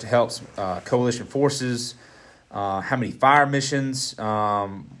in order to help coalition forces, how many fire missions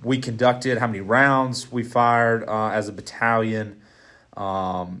we conducted, how many rounds we fired as a battalion,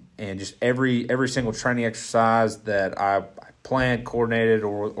 and just every single training exercise that I planned, coordinated,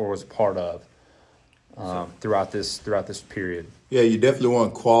 or was a part of throughout this period. Yeah, you definitely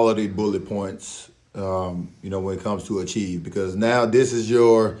want quality bullet points, when it comes to achieve, because now this is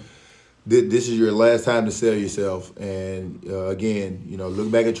your last time to sell yourself. And again,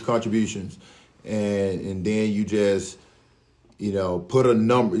 look back at your contributions, and then you just, put a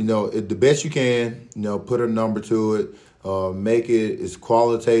number, the best you can, put a number to it, make it as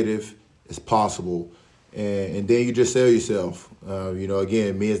qualitative as possible. And then you just sell yourself.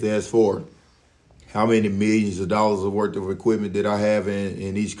 Again, me as the S4, how many millions of dollars of worth of equipment did I have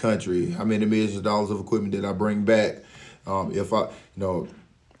in each country? How many millions of dollars of equipment did I bring back? Did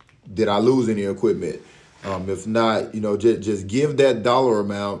I lose any equipment? If not, just give that dollar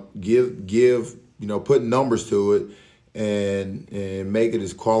amount, give, put numbers to it, and make it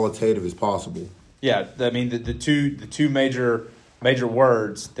as qualitative as possible. Yeah, I mean the two major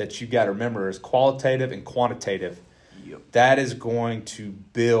words that you got to remember is qualitative and quantitative. Yep. That is going to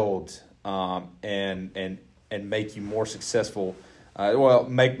build and make you more successful.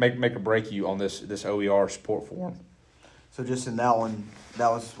 Make or break you on this OER support forum. So just in that one, that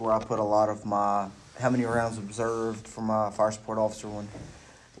was where I put a lot of my how many rounds observed for my fire support officer one.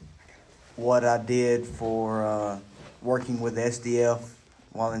 What I did for working with SDF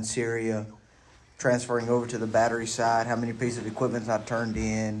while in Syria, transferring over to the battery side, how many pieces of equipment I turned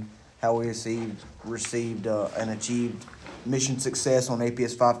in, how we received and achieved mission success on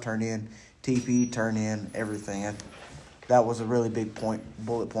APS 5 turned in, TP turned in, everything. That was a really big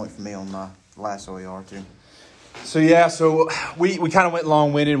bullet point for me on my last OER too. So we kind of went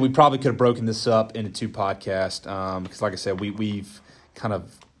long-winded. We probably could have broken this up into two podcasts because, like I said, we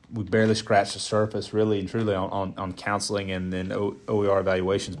barely scratched the surface, really and truly, on counseling and then OER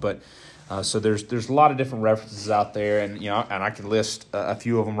evaluations. But so there's a lot of different references out there, and I can list a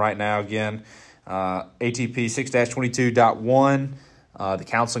few of them right now. Again, ATP 6-22.1, the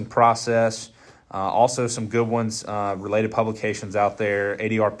counseling process. Also some good ones, related publications out there.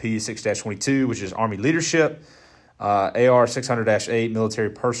 ADRP 6-22, which is Army Leadership. AR 600-8,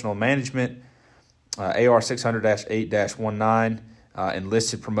 Military Personnel Management. AR 600-8-19,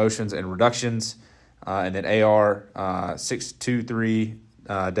 Enlisted Promotions and Reductions. And then AR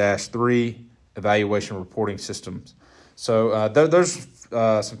 623-3, Evaluation Reporting Systems. So there's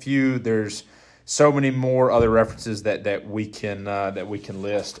some few. There's so many more other references that we can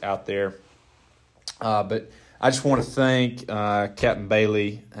list out there. But I just want to thank Captain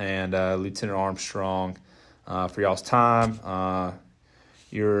Bailey and Lieutenant Armstrong for y'all's time,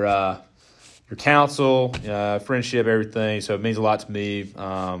 your counsel, friendship, everything. So it means a lot to me,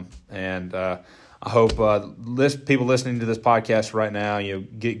 and I hope people listening to this podcast right now,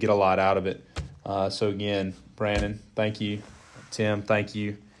 get a lot out of it. So again, Brandon, thank you. Tim, thank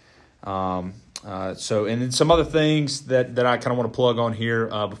you. And then some other things that I kind of want to plug on here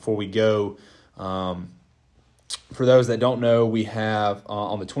before we go. For those that don't know, we have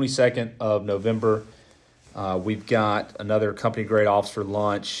on the 22nd of November, we've got another company grade officer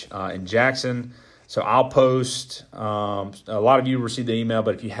lunch in Jackson. So I'll post, a lot of you received the email,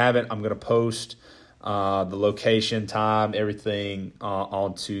 but if you haven't, I'm going to post the location, time, everything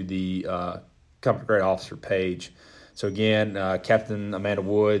onto the company grade officer page. So again, Captain Amanda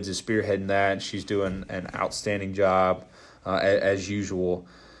Woods is spearheading that. She's doing an outstanding job as usual.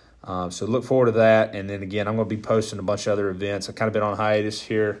 So look forward to that. And then again, I'm going to be posting a bunch of other events. I've kind of been on hiatus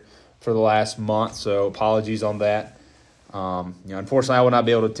here for the last month, so apologies on that. Unfortunately, I will not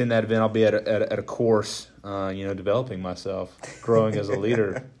be able to attend that event. I'll be at a course, developing myself, growing as a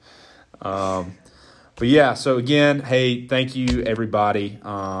leader. But yeah, so again, hey, thank you everybody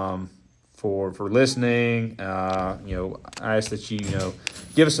for listening. I ask that you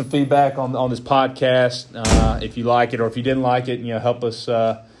give us some feedback on this podcast if you like it, or if you didn't like it, help us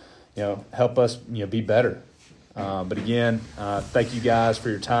be better. But again, thank you guys for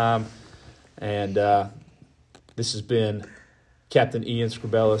your time. And this has been Captain Ian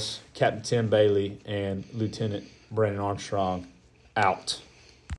Scribellis, Captain Tim Bailey, and Lieutenant Brandon Armstrong out.